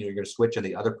after that, you're going to switch, and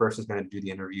the other person is going to do the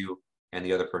interview, and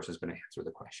the other person is going to answer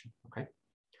the question. Okay.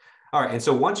 All right, and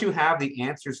so once you have the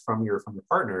answers from your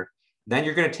partner, then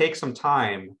you're going to take some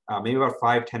time, maybe about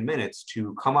 5-10 minutes,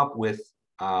 to come up with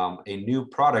a new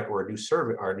product or a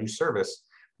new service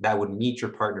that would meet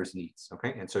your partner's needs.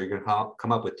 Okay, and so you're going to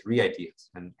come up with 3 ideas,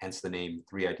 and hence the name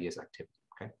 3 Ideas Activity.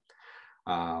 Okay,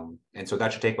 and so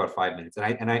that should take about 5 minutes.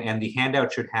 And the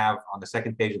handout should have, on the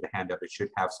second page of the handout, it should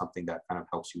have something that kind of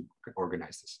helps you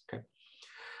organize this. Okay.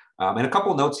 And a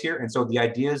couple notes here. And so the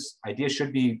ideas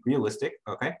should be realistic.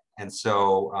 Okay. And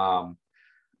so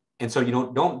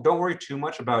don't worry too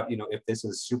much about, if this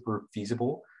is super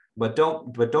feasible, but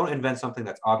don't invent something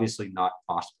that's obviously not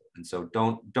possible. And so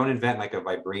don't invent like a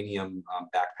vibranium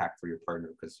backpack for your partner,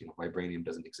 because vibranium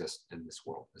doesn't exist in this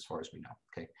world as far as we know.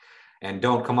 Okay. And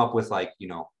don't come up with like,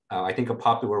 I think a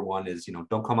popular one is,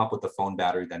 don't come up with the phone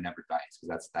battery that never dies,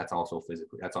 because that's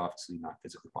obviously not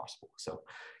physically possible. So,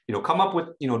 come up with,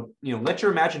 let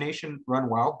your imagination run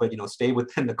wild, but, stay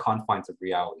within the confines of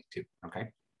reality too.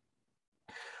 Okay.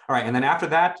 All right. And then after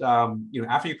that,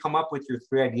 after you come up with your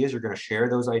 3 ideas, you're going to share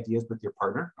those ideas with your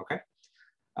partner. Okay.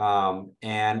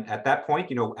 And at that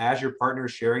point, as your partner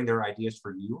is sharing their ideas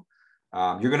for you,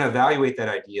 you're going to evaluate that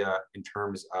idea in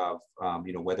terms of,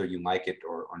 whether you like it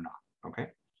or not.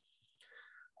 Okay.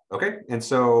 Okay. And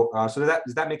so,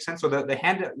 does that make sense? So the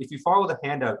handout, if you follow the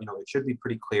handout, it should be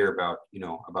pretty clear about,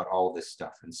 about all of this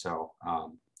stuff. And so,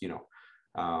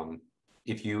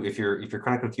 if you're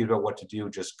kind of confused about what to do,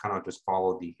 just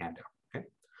follow the handout. Okay.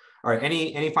 All right.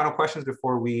 Any final questions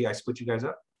before I split you guys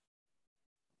up?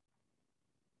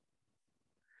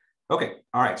 Okay.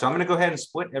 All right. So I'm going to go ahead and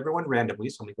split everyone randomly.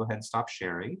 So let me go ahead and stop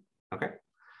sharing. Okay.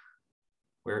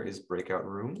 Where is breakout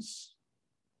rooms?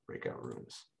 Breakout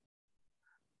rooms.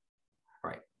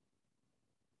 All right.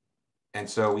 And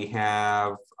so we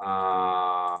have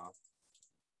about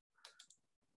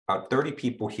 30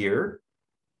 people here.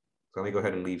 So let me go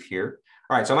ahead and leave here.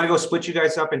 All right, so I'm going to go split you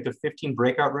guys up into 15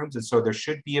 breakout rooms. And so there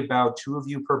should be about 2 of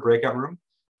you per breakout room.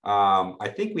 I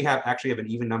think we actually have an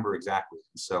even number exactly.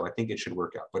 So I think it should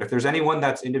work out. But if there's anyone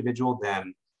that's individual,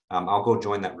 then I'll go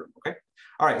join that room. Okay.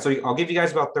 All right, so I'll give you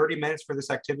guys about 30 minutes for this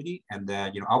activity. And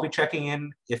then, I'll be checking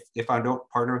in. If I don't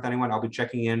partner with anyone, I'll be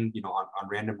checking in, on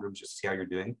random rooms just to see how you're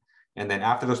doing. And then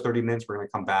after those 30 minutes, we're going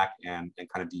to come back and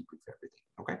kind of debrief everything.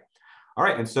 Okay. All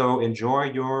right. And so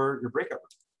enjoy your breakout room.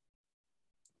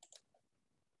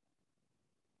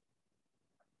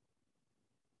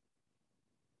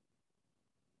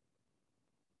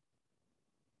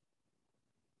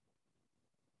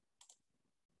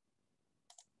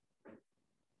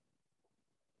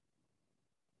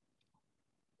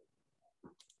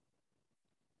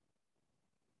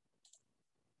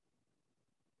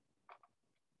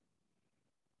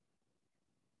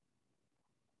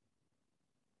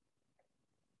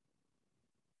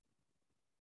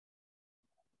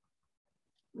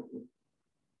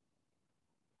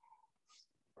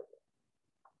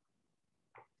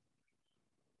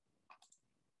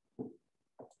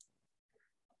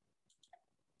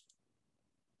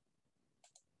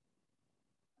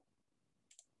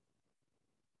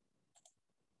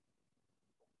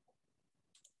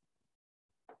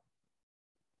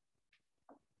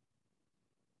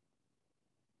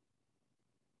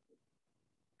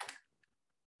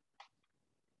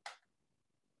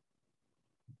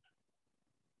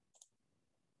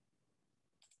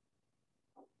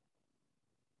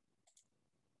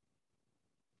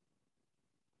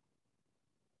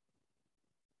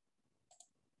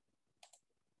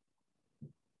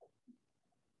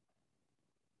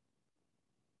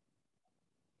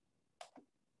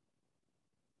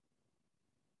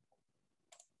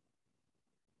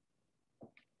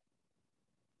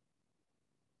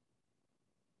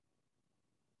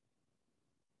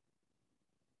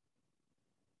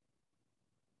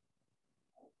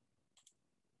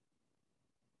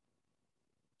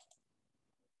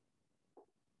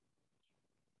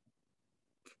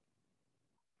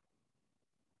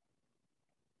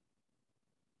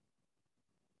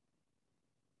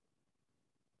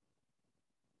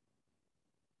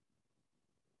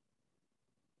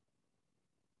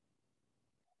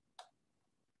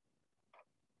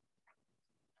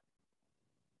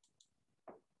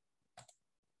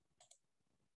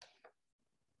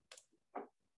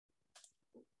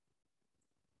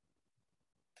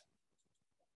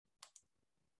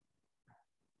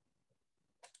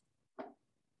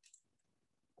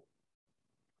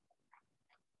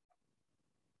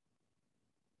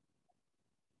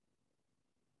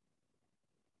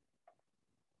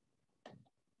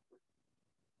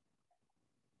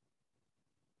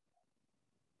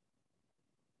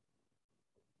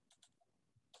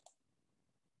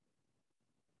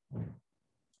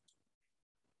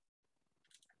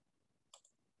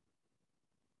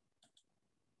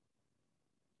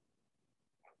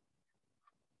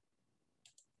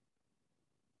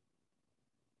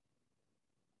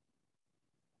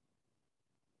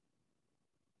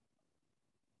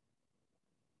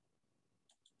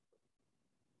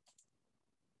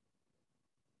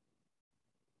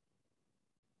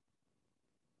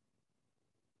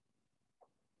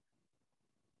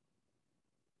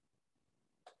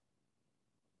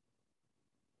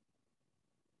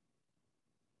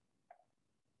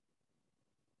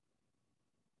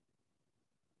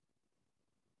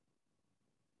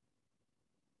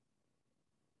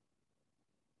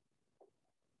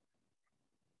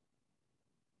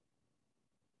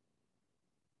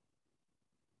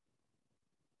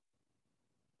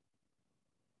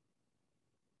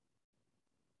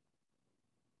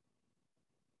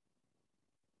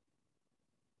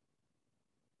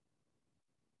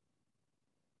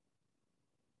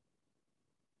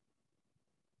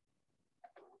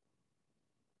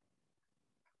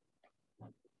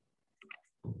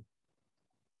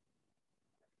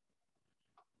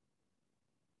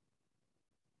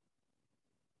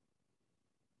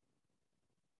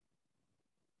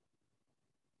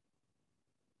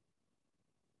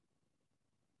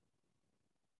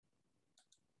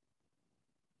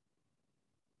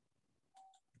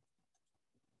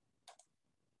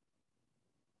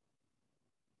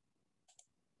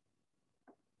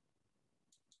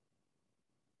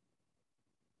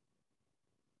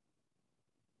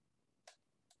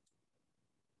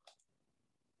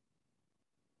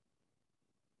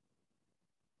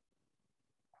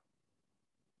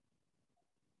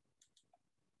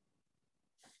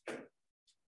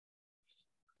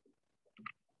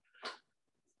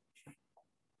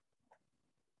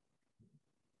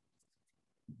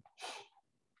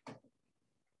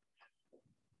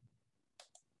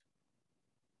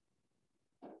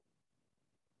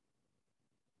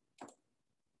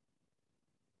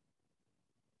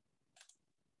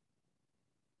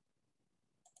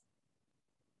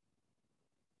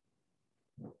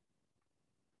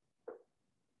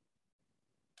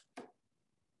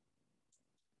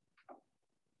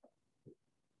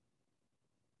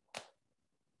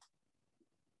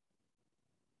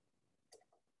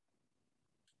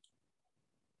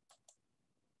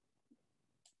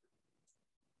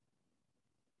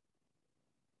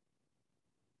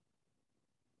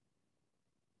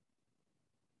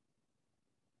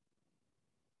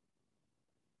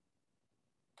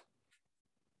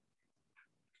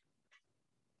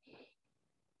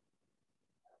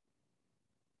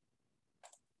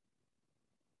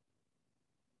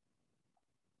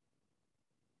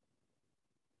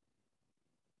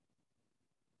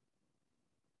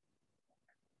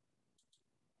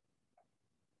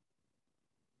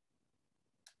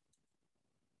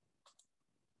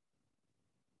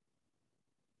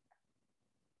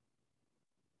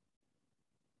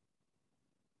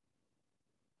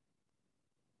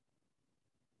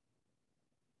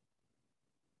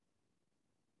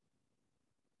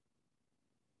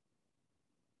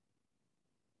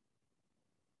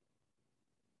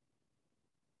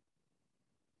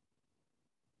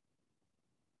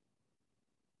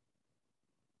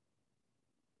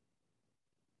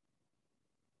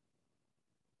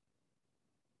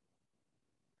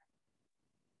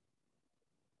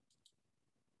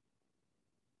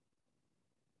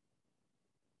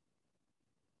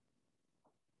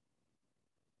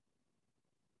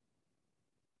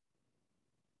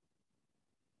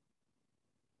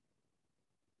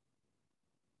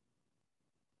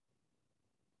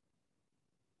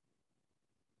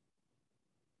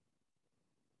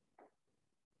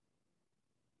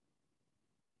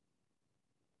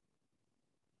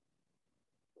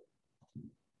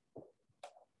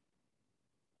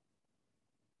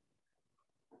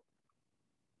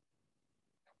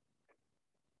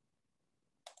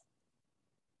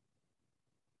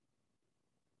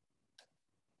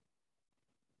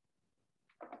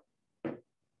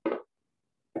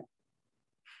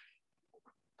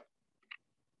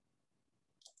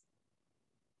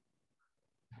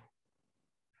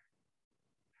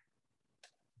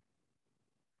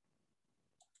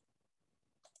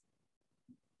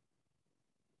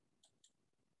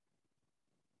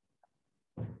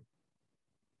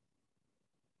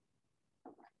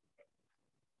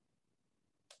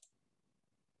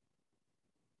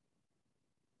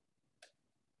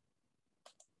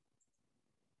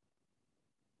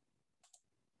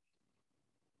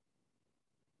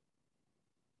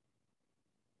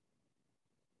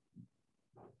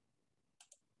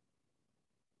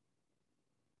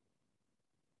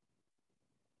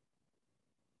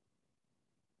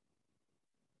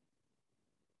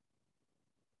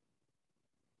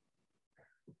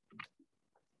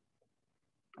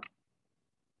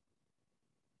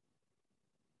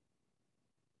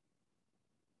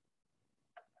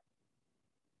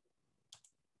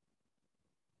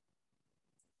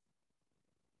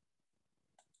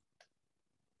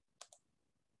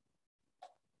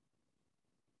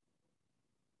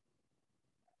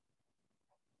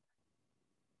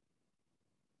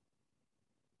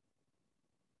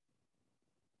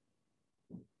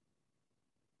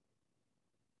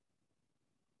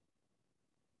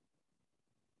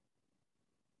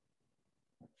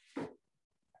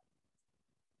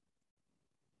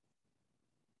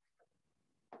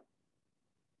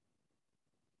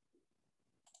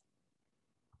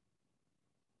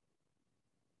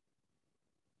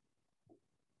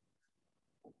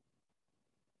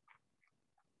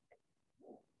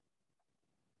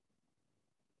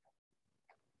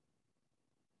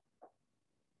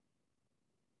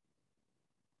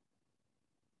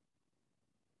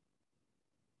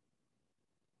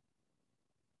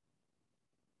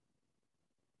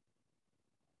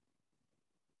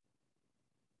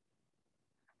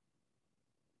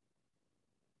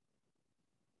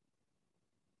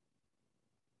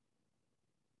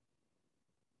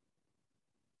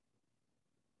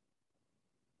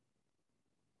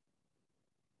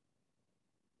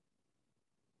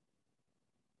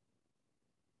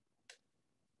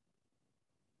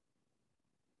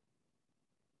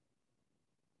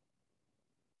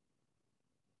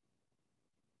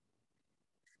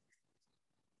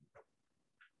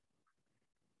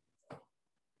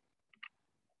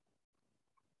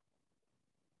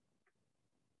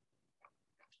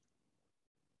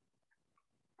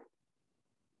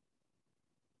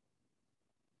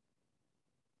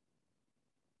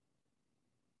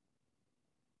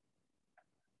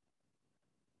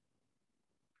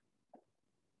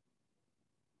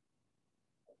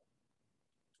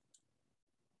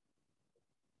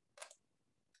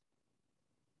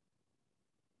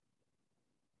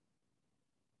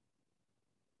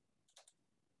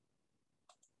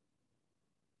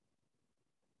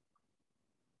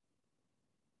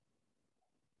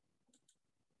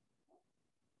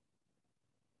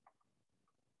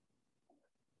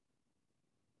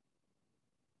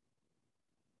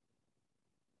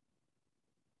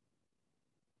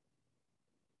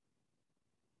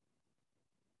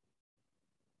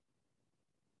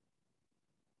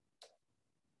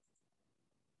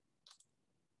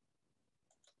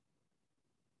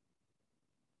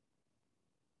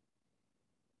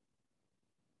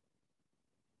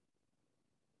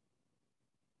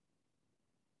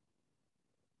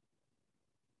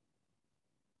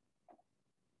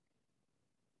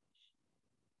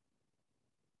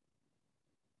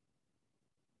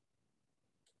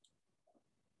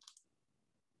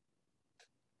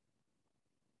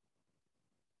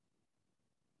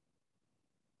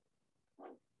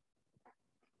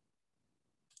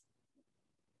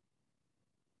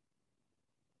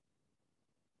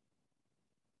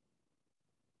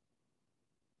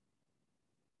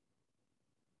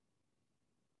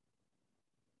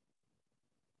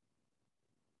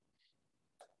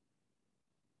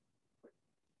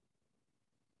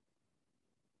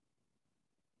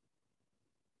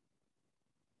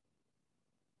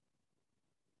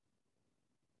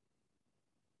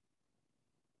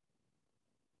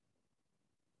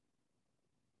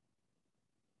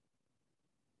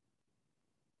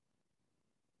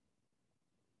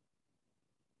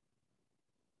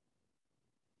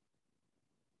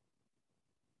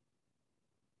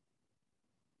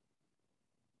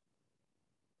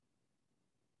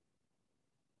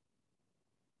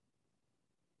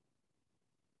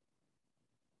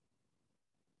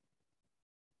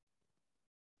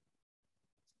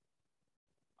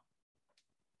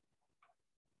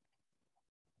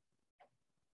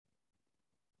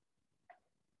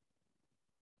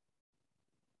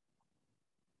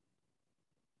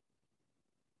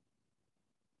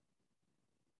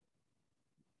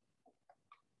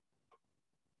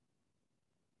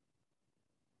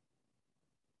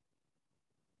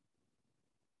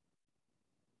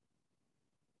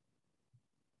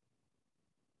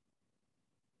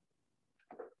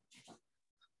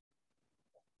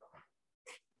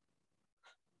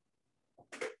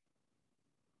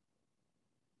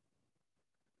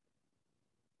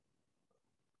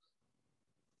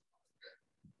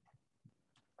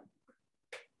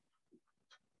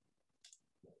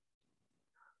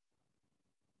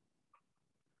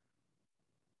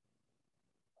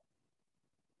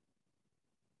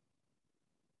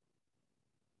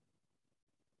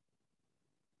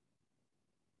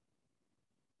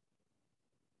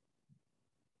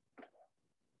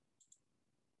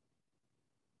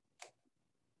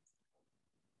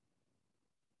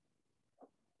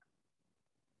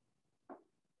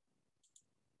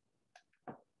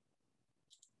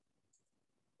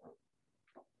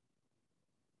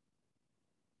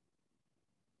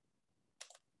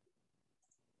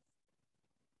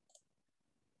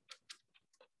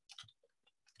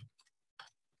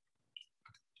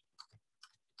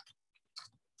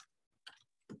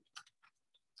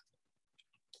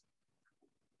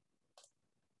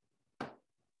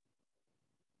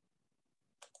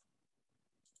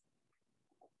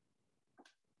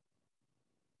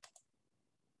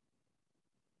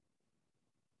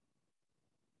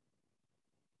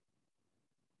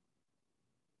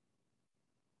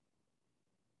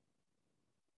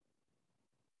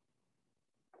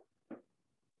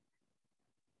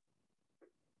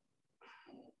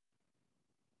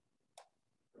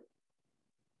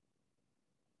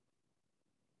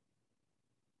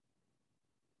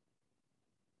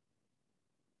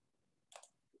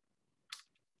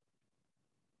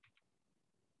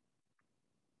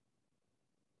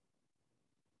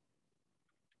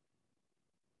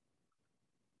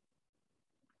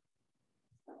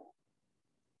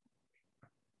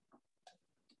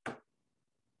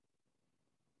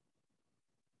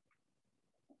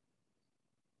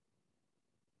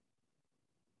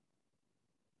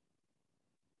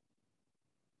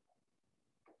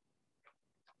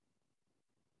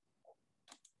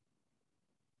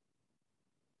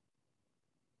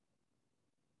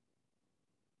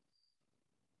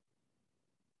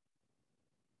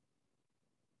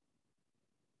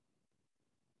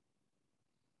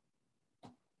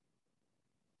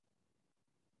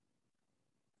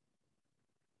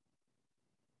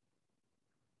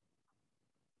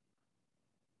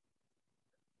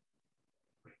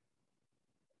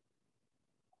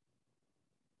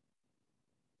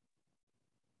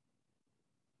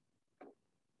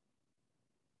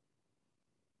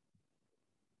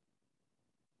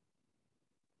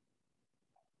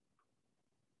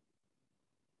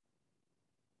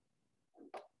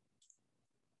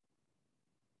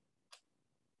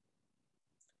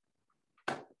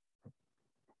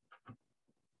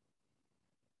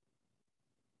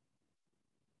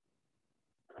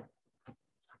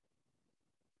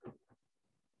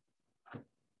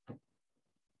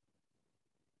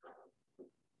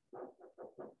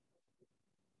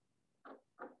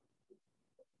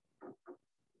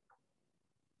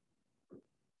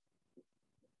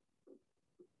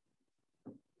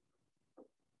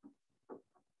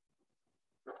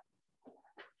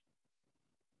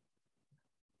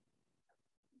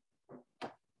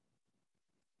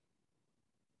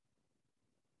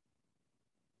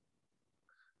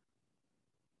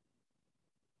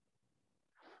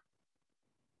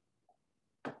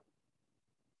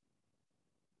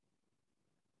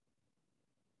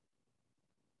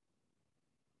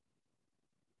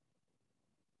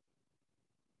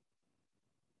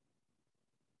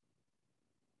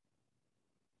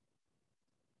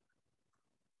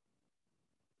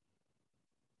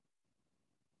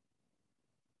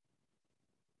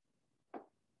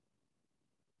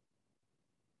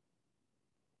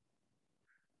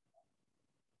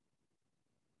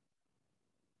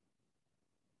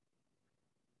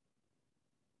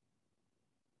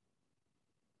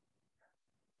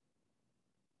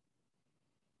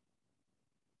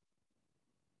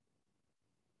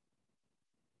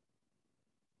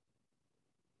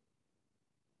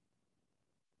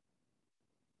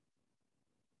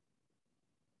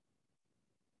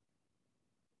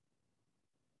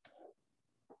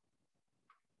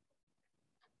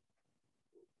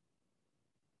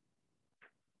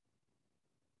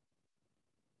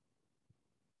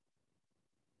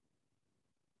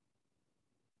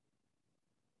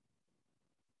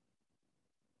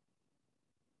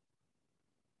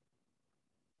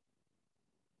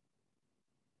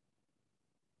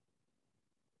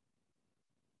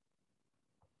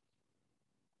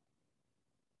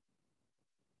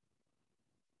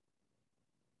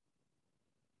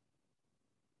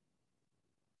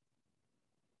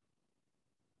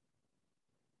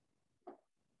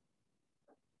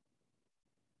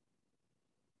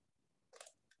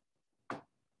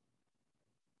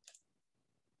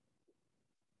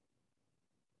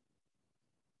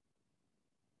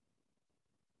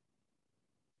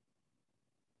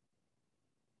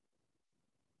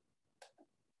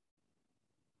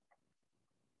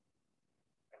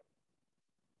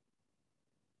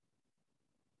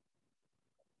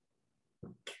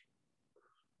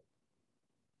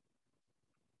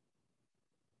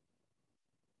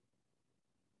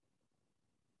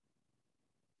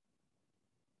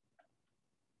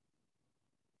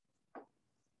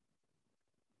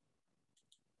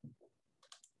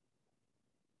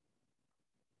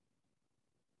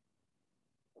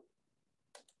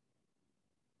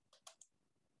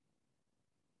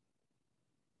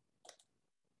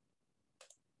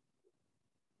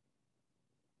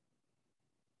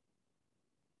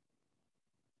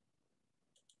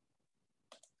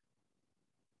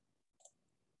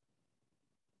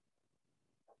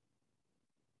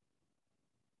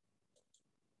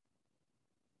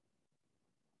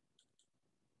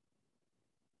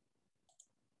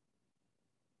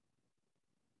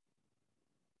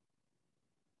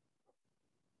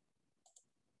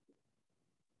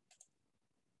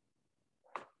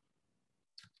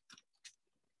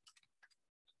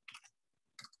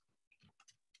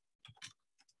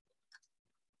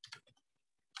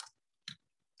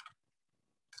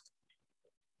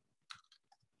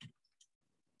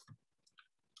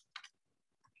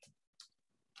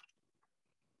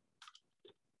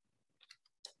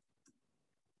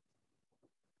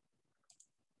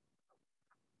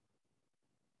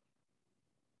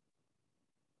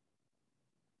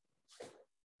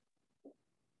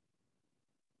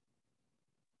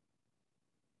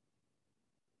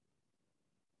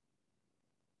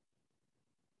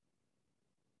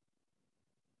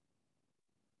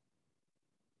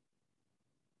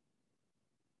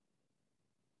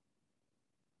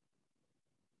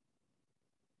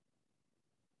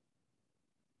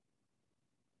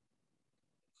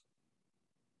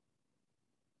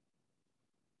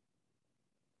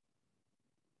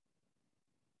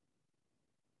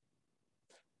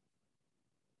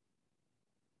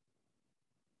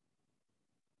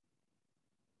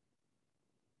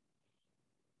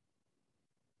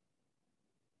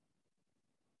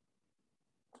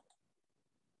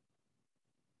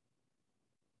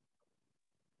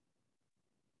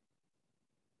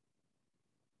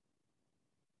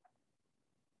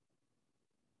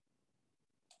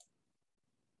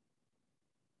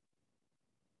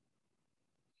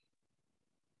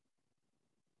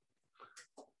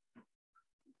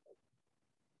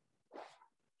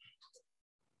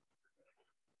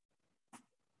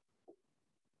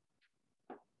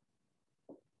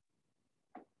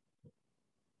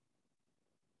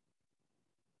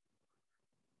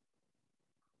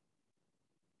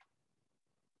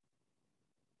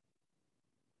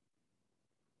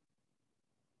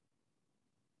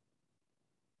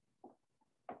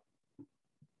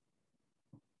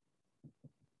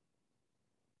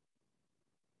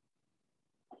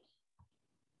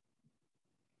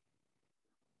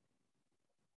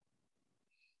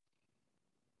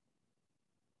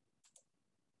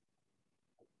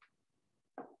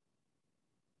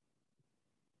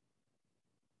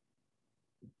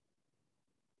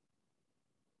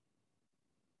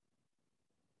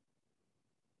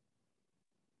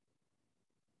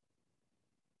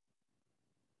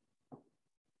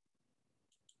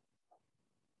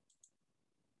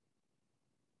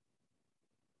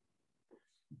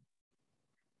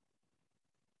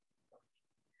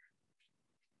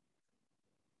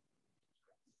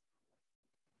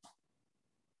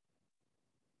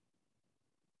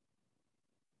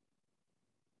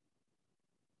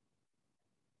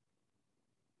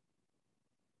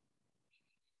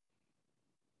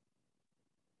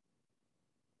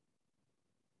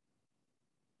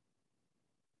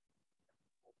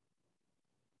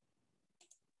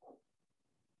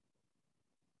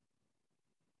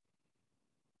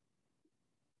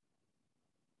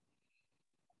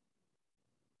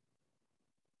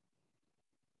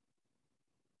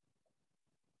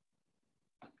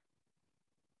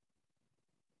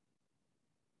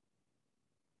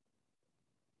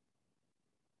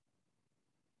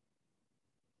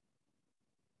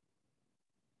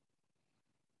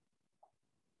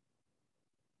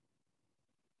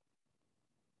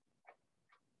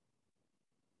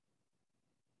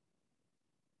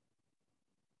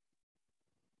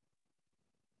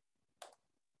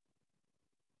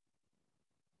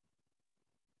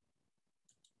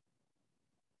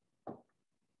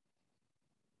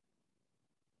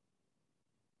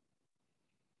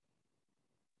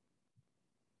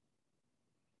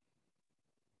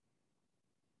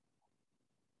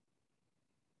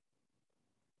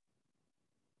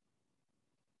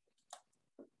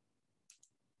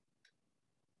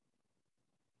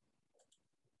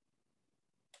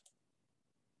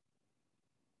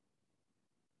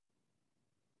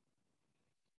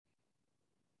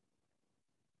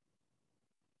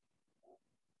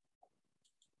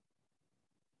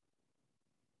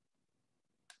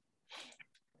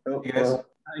 Oh, You guys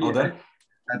all done?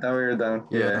 I thought we were done.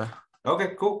 Yeah.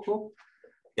 Okay, cool.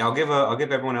 Yeah, I'll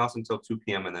give everyone else until 2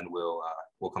 p.m. and then we'll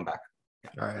come back.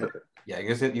 All right. Yeah, you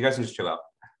guys can just chill out.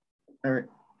 All right.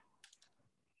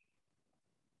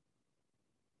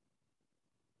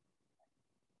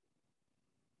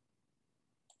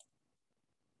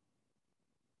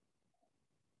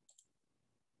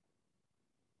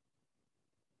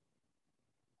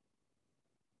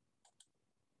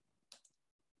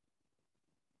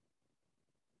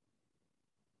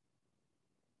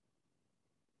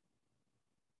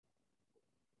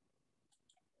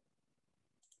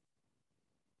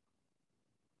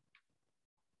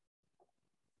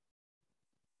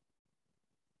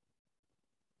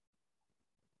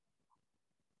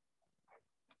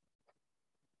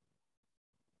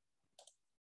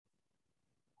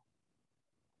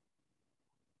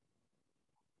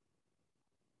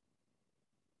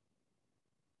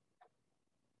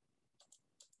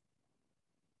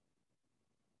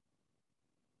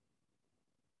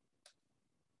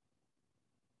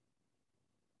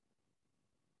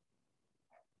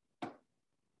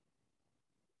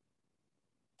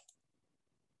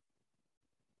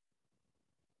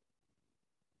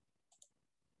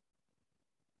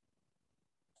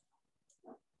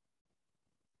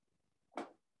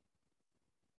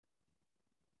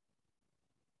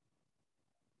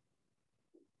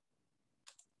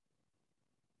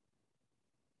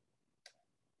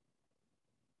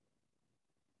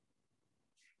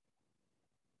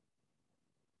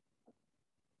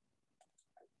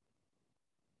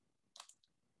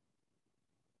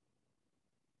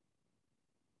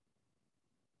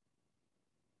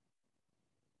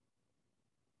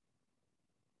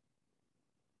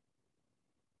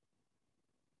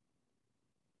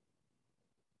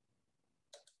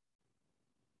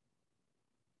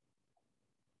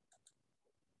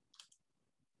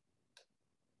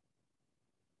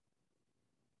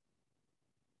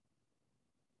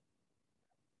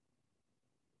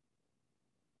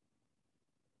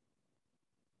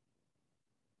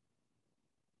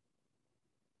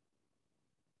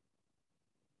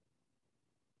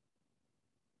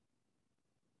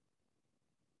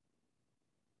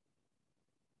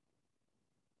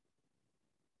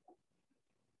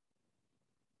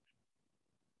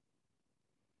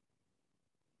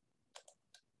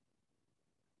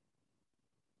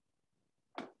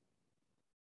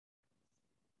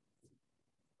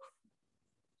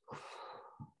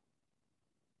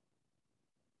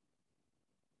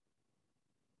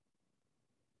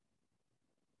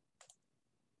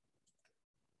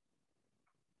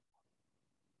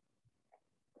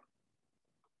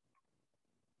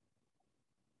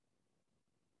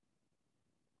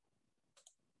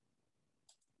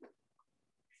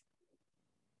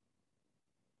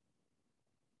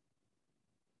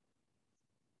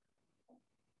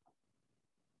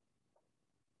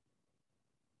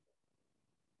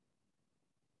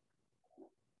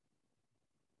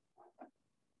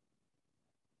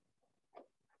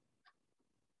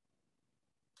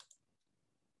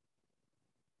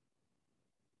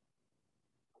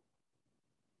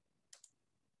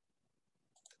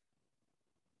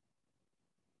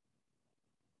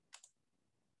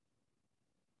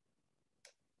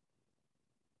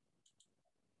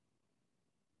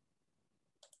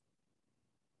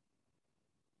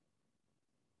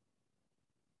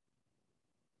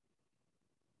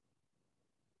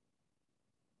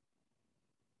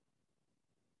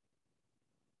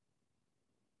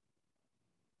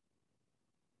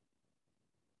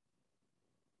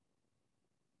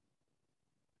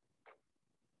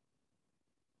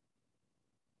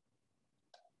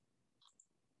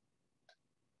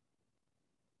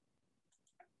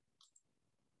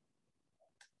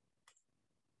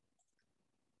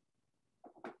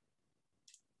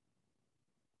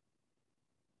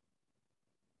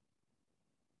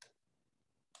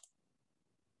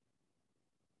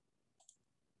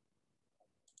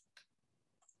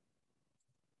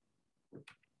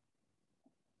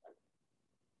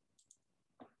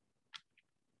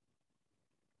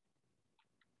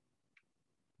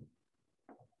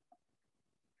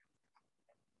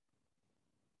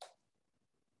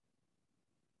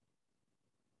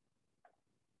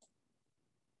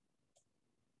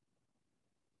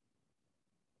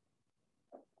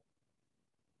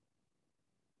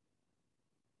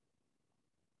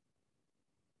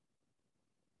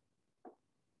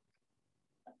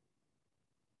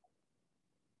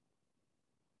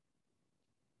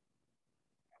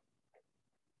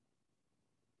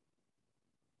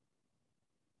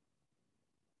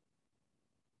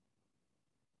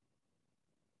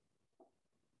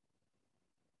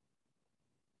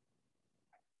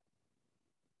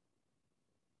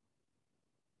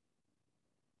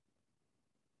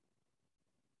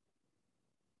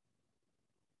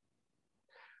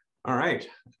 All right.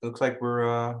 Looks like we're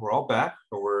all back,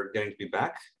 or we're getting to be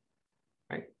back.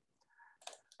 Right.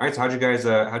 All right. So how'd you guys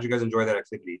enjoy that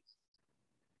activity?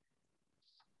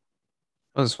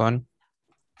 It was fun.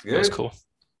 Good. That was cool.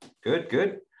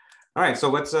 Good. All right. So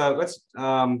let's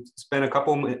spend a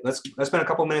couple minutes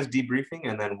debriefing,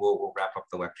 and then we'll wrap up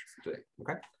the lecture for today.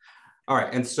 Okay. All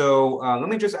right, and so let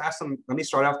me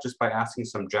start off just by asking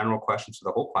some general questions to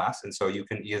the whole class. And so you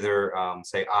can either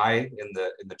say "I" in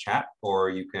the chat, or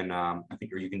you can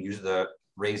you can use the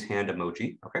raise hand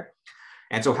emoji. Okay.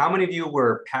 And so, how many of you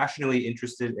were passionately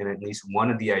interested in at least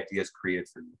one of the ideas created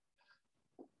for you?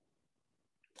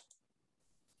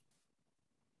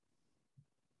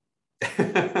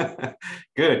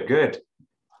 Good.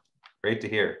 Great to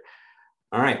hear.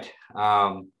 All right.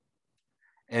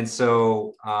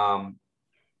 So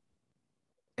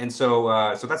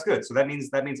that's good. So that means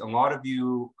a lot of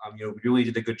you, really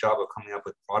did a good job of coming up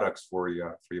with products for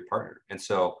your partner. And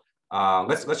so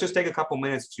let's just take a couple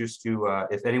minutes just to,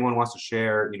 if anyone wants to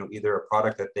share, either a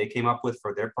product that they came up with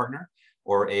for their partner,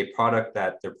 or a product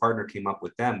that their partner came up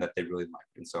with them that they really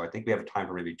liked. And so I think we have time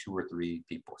for maybe 2 or 3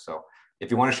 people. So if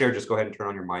you want to share, just go ahead and turn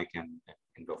on your mic and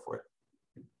go for it.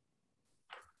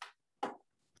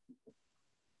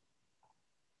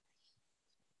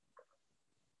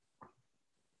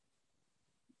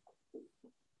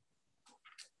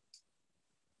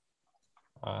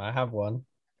 I have one.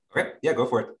 Okay, yeah, go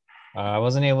for it. I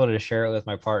wasn't able to share it with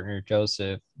my partner,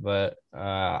 Joseph, but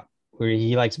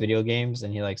he likes video games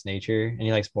and he likes nature and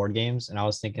he likes board games. And I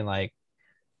was thinking like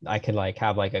I could like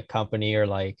have like a company or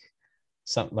like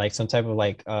some type of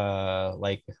like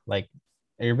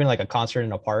you've been like a concert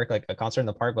in a park,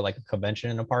 but like a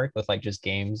convention in a park with like just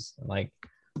games and like,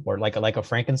 or like a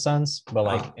Frankenstein's, but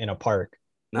like in a park.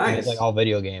 Nice. It's like all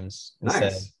video games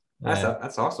instead. Nice. Yeah.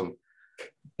 That's awesome.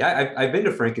 Yeah, I've been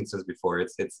to Frankenstein's before.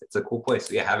 It's a cool place.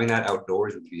 So yeah, having that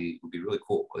outdoors would be really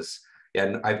cool, because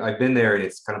yeah, I've been there and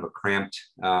it's kind of a cramped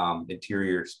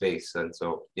interior space. And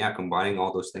so yeah, combining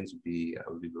all those things would be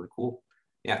really cool.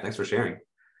 Yeah, thanks for sharing.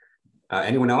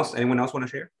 Anyone else want to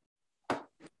share?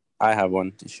 I have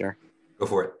one to share. Go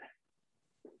for it.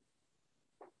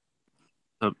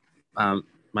 So,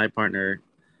 my partner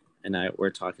and I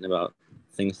were talking about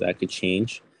things that could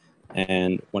change.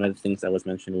 And one of the things that was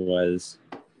mentioned was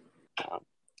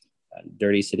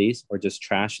dirty cities or just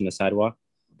trash in the sidewalk.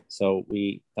 So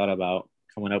we thought about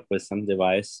coming up with some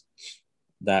device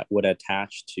that would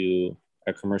attach to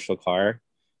a commercial car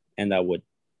and that would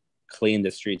clean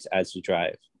the streets as you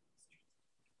drive.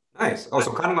 Nice. Oh,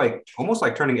 so kind of like almost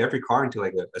like turning every car into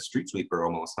like a street sweeper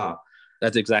almost, huh?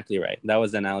 That's exactly right. That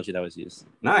was the analogy that was used.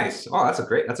 Nice. Oh, that's a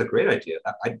great idea.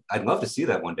 I'd love to see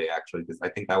that one day, actually, because I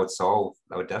think that would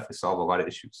definitely solve a lot of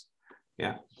issues.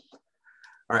 Yeah.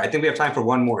 All right. I think we have time for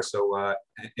one more. So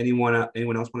anyone else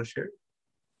want to share?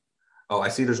 Oh, I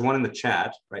see there's one in the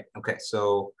chat, right? Okay.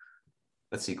 So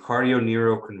let's see. Cardio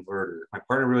Nero converter. My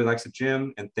partner really likes the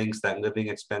gym and thinks that living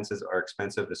expenses are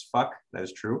expensive as fuck. That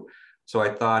is true. So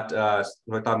I thought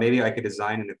maybe I could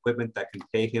design an equipment that can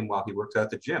pay him while he works out at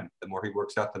the gym. The more he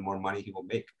works out, the more money he will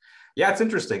make. Yeah, it's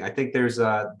interesting. I think there's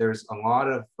a lot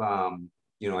of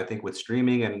I think with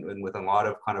streaming and with a lot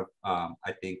of kind of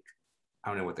I think, I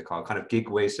don't know what they call it, kind of gig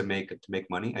ways to make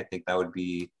money. I think that'd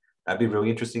be a really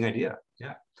interesting idea.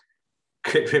 Yeah,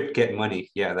 get money.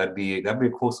 Yeah, that'd be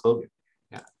a cool slogan.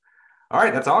 Yeah. All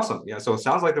right, that's awesome. Yeah, so it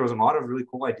sounds like there was a lot of really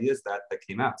cool ideas that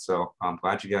came out. So I'm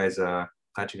glad you guys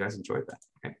enjoyed that.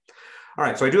 Okay. All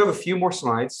right, so I do have a few more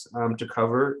slides to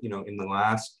cover, in the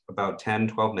last about 10,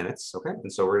 12 minutes. Okay, and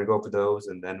so we're gonna go over those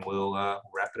and then we'll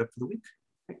wrap it up for the week.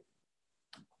 Okay.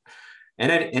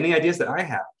 And any ideas that I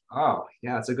have? Oh,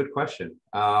 yeah, that's a good question.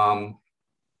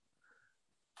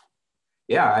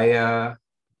 Yeah,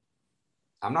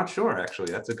 I'm not sure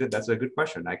actually. That's a good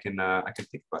question. I can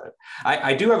think about it.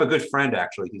 I do have a good friend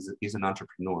actually. He's an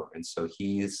entrepreneur, and so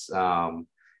he's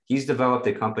developed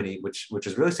a company which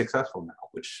is really successful now,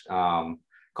 which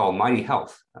called Mighty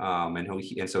Health.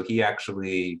 And so he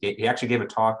actually gave a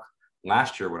talk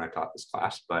last year when I taught this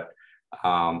class, but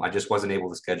I just wasn't able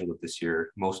to schedule it this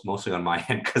year, mostly on my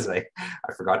end because I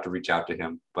forgot to reach out to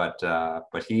him. But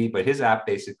his app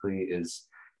basically is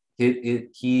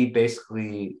he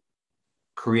basically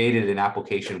created an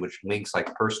application which links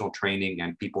like personal training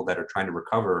and people that are trying to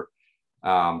recover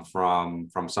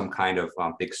from some kind of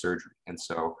big surgery. And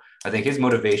so I think his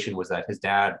motivation was that his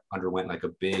dad underwent like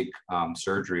a big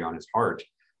surgery on his heart,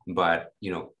 but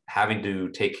having to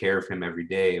take care of him every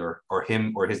day, or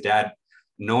his dad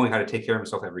knowing how to take care of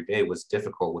himself every day was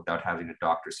difficult without having a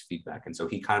doctor's feedback. And so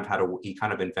he kind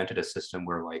of invented a system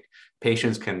where like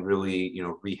patients can really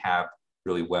rehab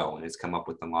really well, and it's come up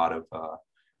with a lot of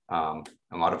a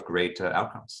lot of great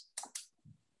outcomes.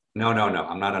 No,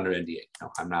 I'm not under NDA. No,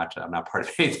 I'm not part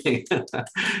of anything.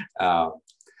 All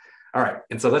right,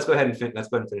 and so let's go ahead and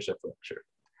finish up the lecture.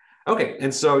 Okay,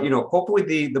 and so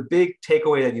hopefully the big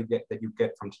takeaway that you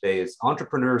get from today is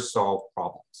entrepreneurs solve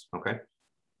problems. Okay,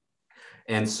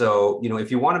 and so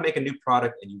if you want to make a new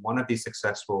product and you want to be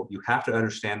successful, you have to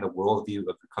understand the worldview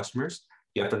of your customers.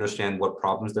 You have to understand what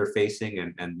problems they're facing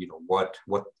and what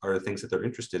are the things that they're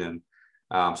interested in,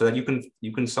 so that you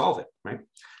can solve it, right?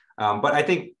 But I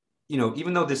think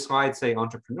even though this slide say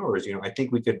entrepreneurs, I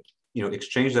think we could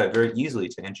exchange that very easily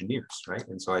to engineers, right?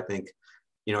 And so I think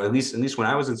at least when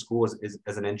I was in school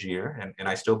as an engineer, and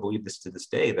I still believe this to this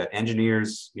day, that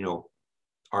engineers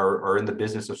are in the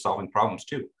business of solving problems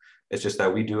too. It's just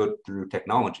that we do it through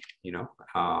technology,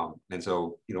 and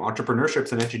so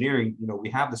entrepreneurships and engineering, we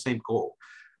have the same goal.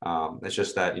 It's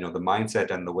just that the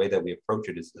mindset and the way that we approach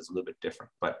it is a little bit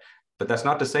different. But that's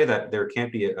not to say that there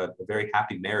can't be a very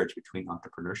happy marriage between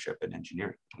entrepreneurship and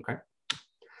engineering. Okay.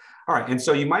 All right. And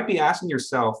so you might be asking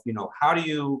yourself, how do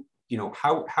you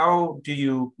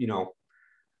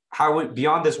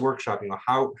beyond this workshop,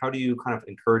 how do you kind of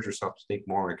encourage yourself to think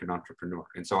more like an entrepreneur?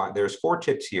 And so there's 4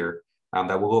 tips here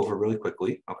that we'll go over really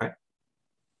quickly. Okay.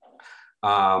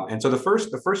 And so the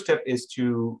first tip is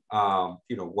to,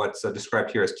 what's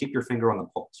described here as keep your finger on the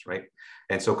pulse, right?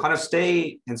 And so in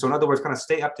other words, kind of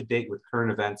stay up to date with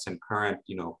current events and current,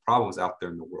 problems out there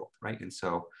in the world, right? And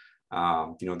so,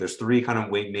 there's 3 kind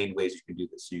of main ways you can do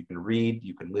this. So you can read,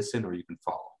 you can listen, or you can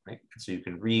follow, right? And so you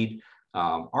can read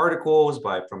articles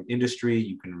from industry.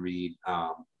 You can read,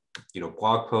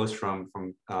 blog posts from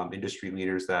industry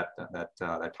leaders that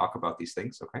talk about these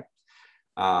things. Okay.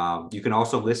 You can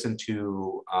also listen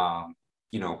to,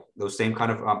 those same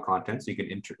kind of content. So you can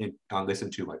listen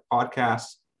to like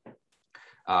podcasts,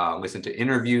 listen to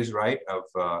interviews, right,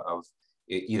 of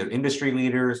either industry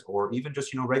leaders or even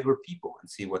just, regular people, and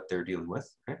see what they're dealing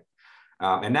with. Okay.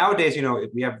 And nowadays,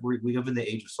 we live in the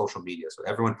age of social media, so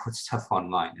everyone puts stuff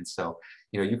online. And so,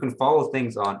 you can follow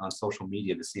things on social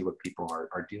media to see what people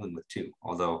are dealing with too.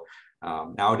 Although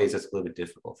nowadays it's a little bit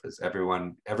difficult because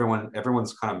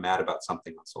everyone's kind of mad about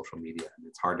something on social media, and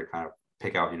it's hard to kind of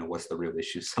pick out, what's the real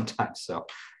issue sometimes. So,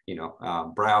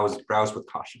 browse with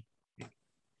caution.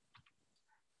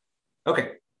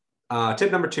 Okay.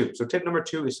 Tip number 2. So tip number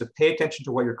 2 is to pay attention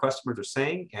to what your customers are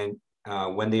saying and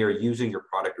when they are using your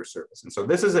product or service. And so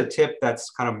this is a tip that's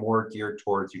kind of more geared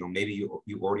towards, maybe you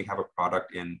already have a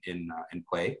product in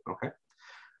play. Okay.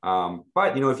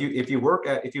 But if you work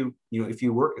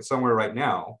at somewhere right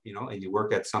now, and you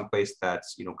work at some place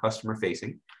that's customer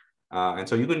facing, and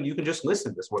so you can just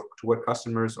listen to what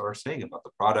customers are saying about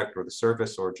the product or the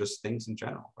service or just things in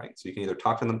general, right? So you can either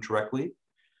talk to them directly,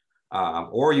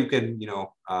 or you can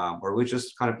or we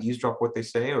just kind of eavesdrop what they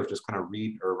say, or just kind of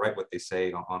read or write what they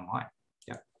say online.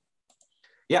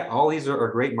 Yeah, all these are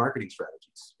great marketing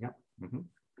strategies. Yeah. Mm-hmm.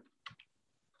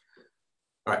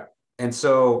 All right. And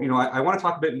so, I want to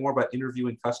talk a bit more about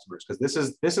interviewing customers, because this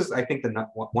is I think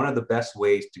one of the best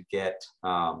ways to get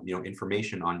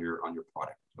information on your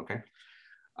product. Okay.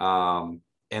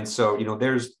 And so,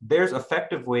 there's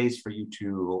effective ways for you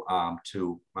to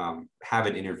have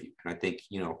an interview. And I think,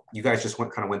 you guys just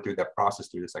kind of went through that process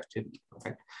through this activity.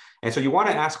 Okay. And so you want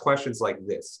to ask questions like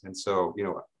this. And so,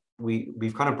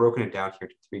 we've kind of broken it down here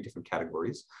to 3 different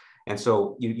categories. And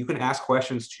so you can ask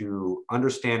questions to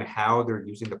understand how they're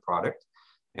using the product.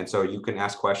 And so you can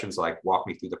ask questions like, walk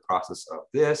me through the process of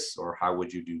this, or how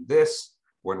would you do this?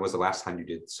 When was the last time you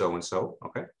did so-and-so?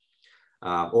 Okay.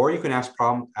 Or you can ask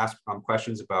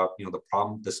questions about,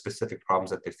 the specific problems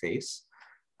that they face.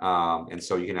 And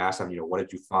so you can ask them, what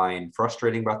did you find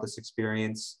frustrating about this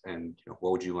experience? And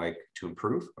what would you like to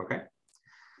improve? Okay.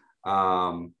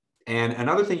 And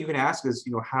another thing you can ask is,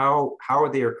 how are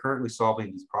they currently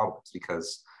solving these problems?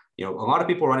 Because, a lot of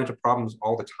people run into problems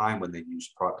all the time when they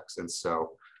use products. And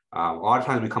so a lot of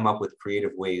times we come up with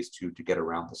creative ways to get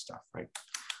around this stuff, right?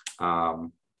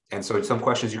 And so some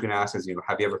questions you can ask is,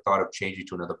 have you ever thought of changing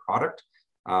to another product?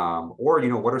 Or,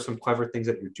 what are some clever things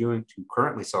that you're doing to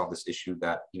currently solve this issue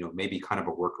that, may be kind of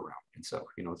a workaround? And so,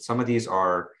 some of these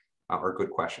are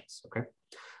good questions, okay?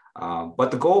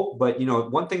 But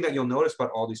one thing that you'll notice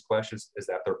about all these questions is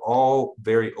that they're all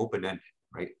very open-ended,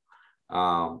 right?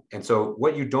 And so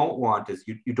what you don't want is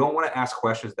you don't want to ask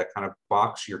questions that kind of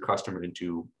box your customer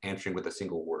into answering with a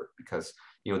single word, because,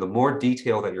 the more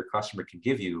detail that your customer can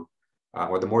give you,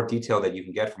 or the more detail that you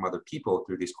can get from other people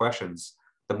through these questions,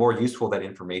 the more useful that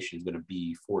information is going to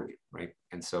be for you, right?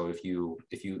 And so if you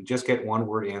just get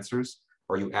 1-word answers,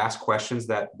 or you ask questions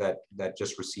that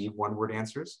just receive 1-word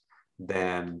answers,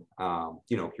 then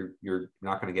you're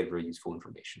not going to get very useful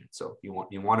information. So you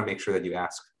want to make sure that you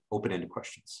ask open-ended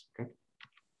questions. Okay.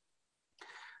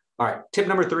 All right. Tip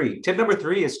number three. Tip number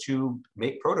three is to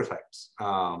make prototypes.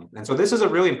 And so this is a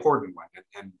really important one,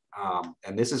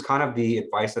 and this is kind of the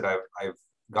advice that I've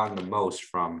gotten the most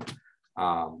from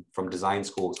design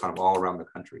schools kind of all around the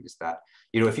country, is that,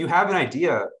 if you have an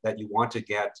idea that you want to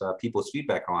get people's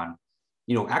feedback on,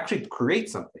 actually create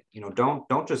something.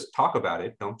 Don't just talk about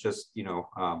it. Don't just,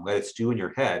 let it stew in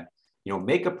your head.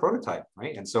 Make a prototype,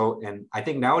 right? And I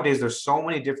think nowadays there's so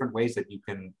many different ways that you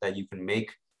can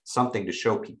make something to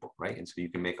show people, right? And so you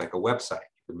can make like a website,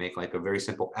 you can make like a very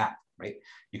simple app, right?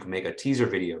 You can make a teaser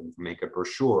video, you can make a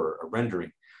brochure, a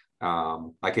rendering.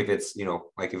 Like if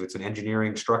it's an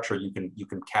engineering structure, you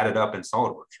can CAD it up in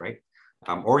SolidWorks, right?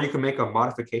 Or you can make a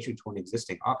modification to an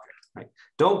existing object, right?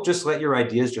 Don't just let your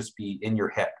ideas just be in your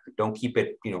head. Don't keep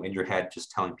it, in your head,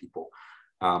 just telling people.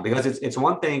 Because it's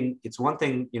one thing,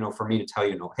 for me to tell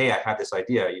you, hey, I have this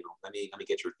idea, let me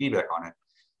get your feedback on it.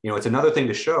 It's another thing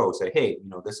to say, hey,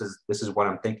 this is what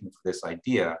I'm thinking for this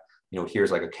idea.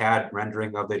 Here's like a CAD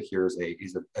rendering of it. Here's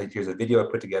a video I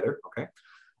put together. Okay.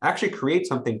 Actually create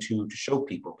something to show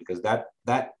people, because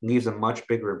that leaves a much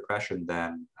bigger impression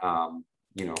than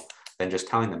just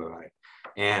telling them about it.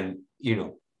 And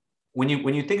when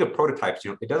you think of prototypes,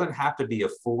 it doesn't have to be a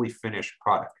fully finished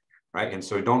product, right? And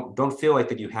so don't feel like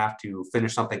that you have to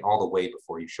finish something all the way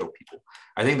before you show people.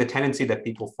 I think the tendency that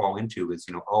people fall into is,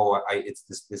 the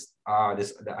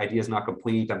idea is not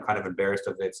complete. I'm kind of embarrassed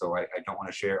of it, so I don't want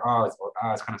to share.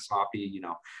 It's kind of sloppy.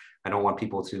 I don't want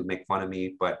people to make fun of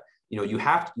me. But you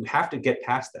have to get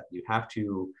past that. You have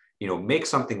to make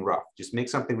something rough. Just make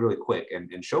something really quick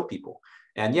and show people.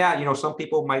 And yeah, some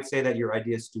people might say that your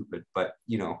idea is stupid, but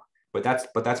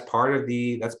that's part of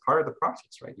the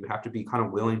process, right? You have to be kind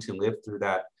of willing to live through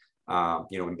that,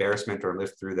 embarrassment, or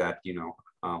live through that,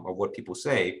 of what people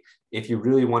say, if you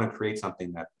really want to create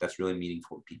something that's really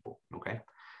meaningful to people. Okay.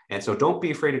 And so don't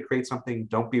be afraid to create something.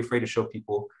 Don't be afraid to show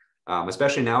people.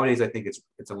 Especially nowadays, I think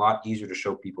it's a lot easier to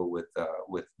show people with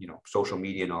social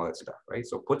media and all that stuff, right?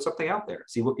 So put something out there,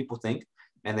 see what people think,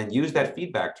 and then use that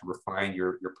feedback to refine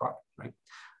your product, right?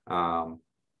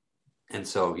 And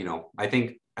so I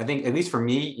think at least for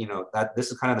me, that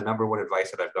this is kind of the number one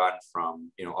advice that I've gotten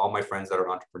from all my friends that are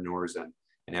entrepreneurs and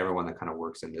everyone that kind of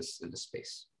works in this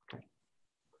space. Okay.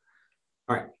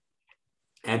 All right.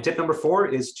 And tip number 4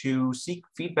 is to seek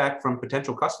feedback from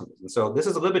potential customers. And so this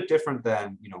is a little bit different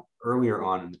than earlier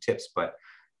on in the tips, but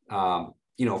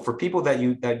for people that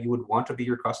you would want to be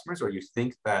your customers, or you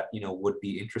think that would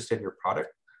be interested in your product,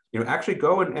 actually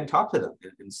go and talk to them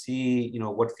and see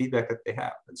what feedback that they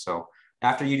have. And so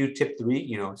after you do tip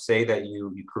 3, say that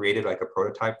you created like a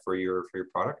prototype for your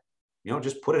product,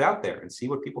 just put it out there and see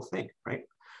what people think, right?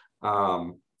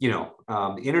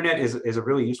 The internet is a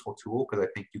really useful tool, because I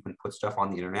think you can put stuff on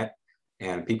the internet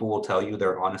and people will tell you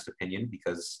their honest opinion,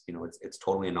 because it's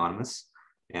totally anonymous,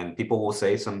 and people will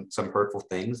say some hurtful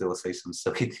things. They will say some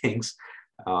silly things,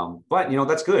 but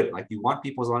that's good. Like, you want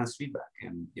people's honest feedback,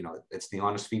 and it's the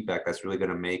honest feedback that's really going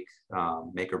to make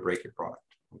or break your product.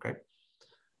 Okay.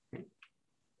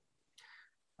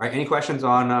 All right. Any questions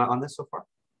on this so far?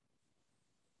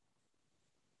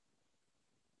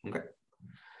 Okay.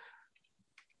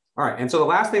 All right, and so the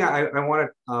last thing I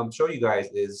want to show you guys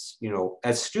is,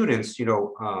 as students,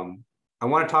 I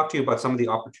want to talk to you about some of the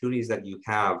opportunities that you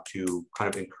have to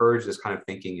kind of encourage this kind of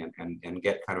thinking and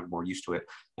get kind of more used to it,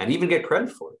 and even get credit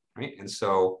for it, right? And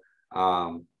so,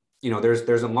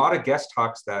 there's a lot of guest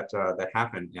talks that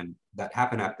happen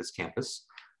at this campus,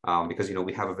 because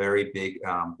we have a very big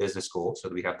business school. So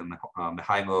we have the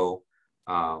Mihailo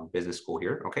Business School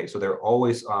here. Okay, so they're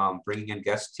always bringing in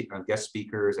guest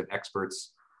speakers and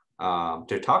experts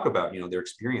to talk about their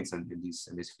experience in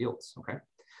these fields. Okay,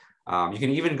 you can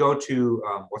even go to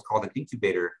what's called an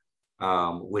incubator,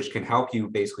 which can help you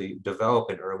basically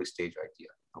develop an early stage idea.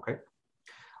 Okay,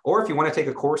 or if you want to take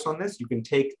a course on this, you can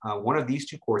take one of these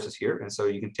 2 courses here, and so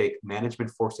you can take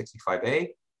Management 465A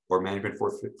or Management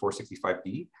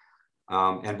 465B.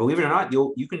 And believe it or not,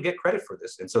 you can get credit for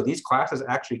this. And so these classes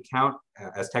actually count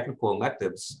as technical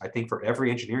electives, I think, for every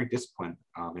engineering discipline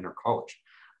in our college.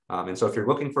 And so if you're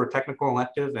looking for a technical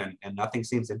elective and nothing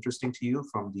seems interesting to you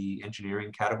from the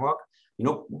engineering catalog,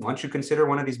 why don't you consider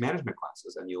one of these management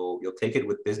classes, and you'll take it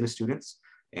with business students,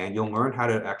 and you'll learn how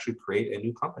to actually create a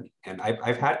new company. And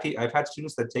I've had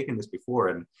students that have taken this before,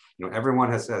 and everyone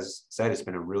has said it's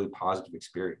been a really positive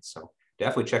experience. So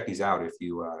definitely check these out if if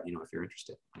you're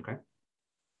interested. Okay.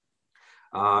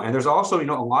 And there's also a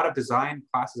lot of design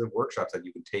classes and workshops that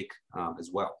you can take as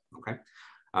well. Okay.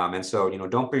 And so,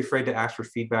 don't be afraid to ask for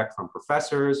feedback from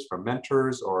professors, from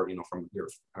mentors, or, from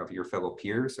your fellow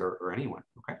peers or anyone,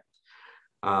 okay?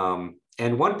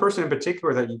 And one person in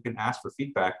particular that you can ask for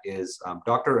feedback is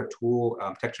Dr. Atul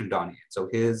Tekchandani. So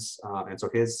his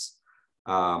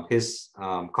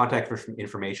contact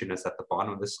information is at the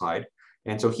bottom of the slide.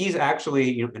 And so he's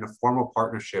actually in a formal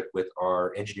partnership with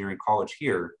our engineering college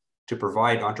here to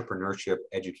provide entrepreneurship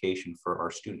education for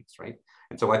our students, right?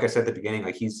 And so, like I said at the beginning,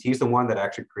 like he's the one that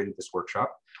actually created this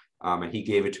workshop, and he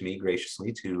gave it to me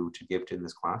graciously to give to in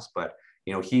this class. But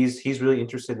he's really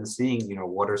interested in seeing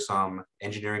what are some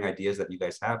engineering ideas that you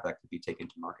guys have that could be taken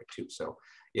to market too. So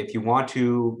if you want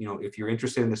to, if you're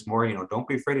interested in this more, don't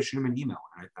be afraid to shoot him an email.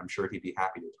 I'm sure he'd be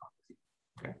happy to talk with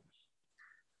you. Okay.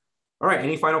 All right.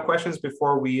 Any final questions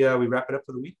before we wrap it up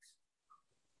for the week?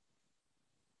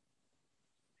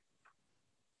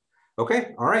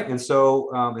 Okay. All right. And so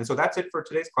that's it for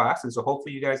today's class. And so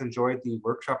hopefully you guys enjoyed the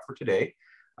workshop for today.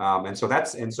 And so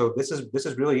this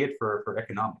is really it for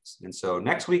economics. And so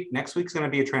next week's going to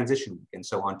be a transition week. And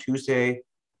so on Tuesday,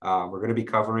 we're going to be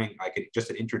covering just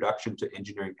an introduction to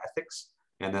engineering ethics.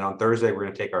 And then on Thursday, we're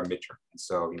going to take our midterm. And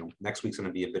so, next week's going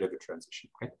to be a bit of a transition.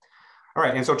 Okay. All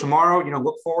right. And so tomorrow,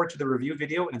 look forward to the review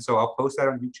video. And so I'll post that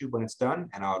on YouTube when it's done,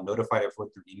 and I'll notify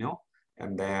everyone through email.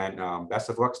 And then best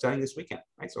of luck studying this weekend.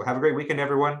 Right. So have a great weekend,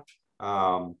 everyone.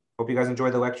 Hope you guys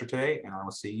enjoyed the lecture today, and I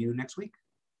will see you next week.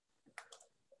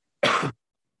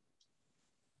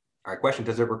 All right, question,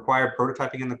 does it require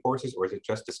prototyping in the courses, or is it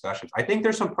just discussions? I think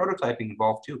there's some prototyping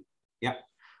involved too. Yeah,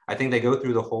 I think they go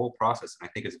through the whole process, and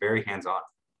I think it's very hands-on.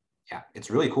 Yeah,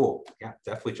 it's really cool. Yeah,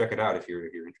 definitely check it out if you're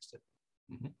interested.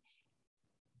 Mm-hmm.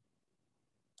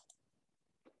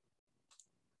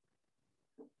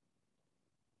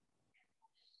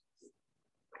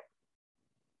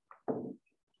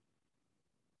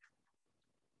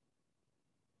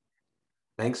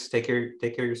 Thanks, take care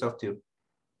of yourself too.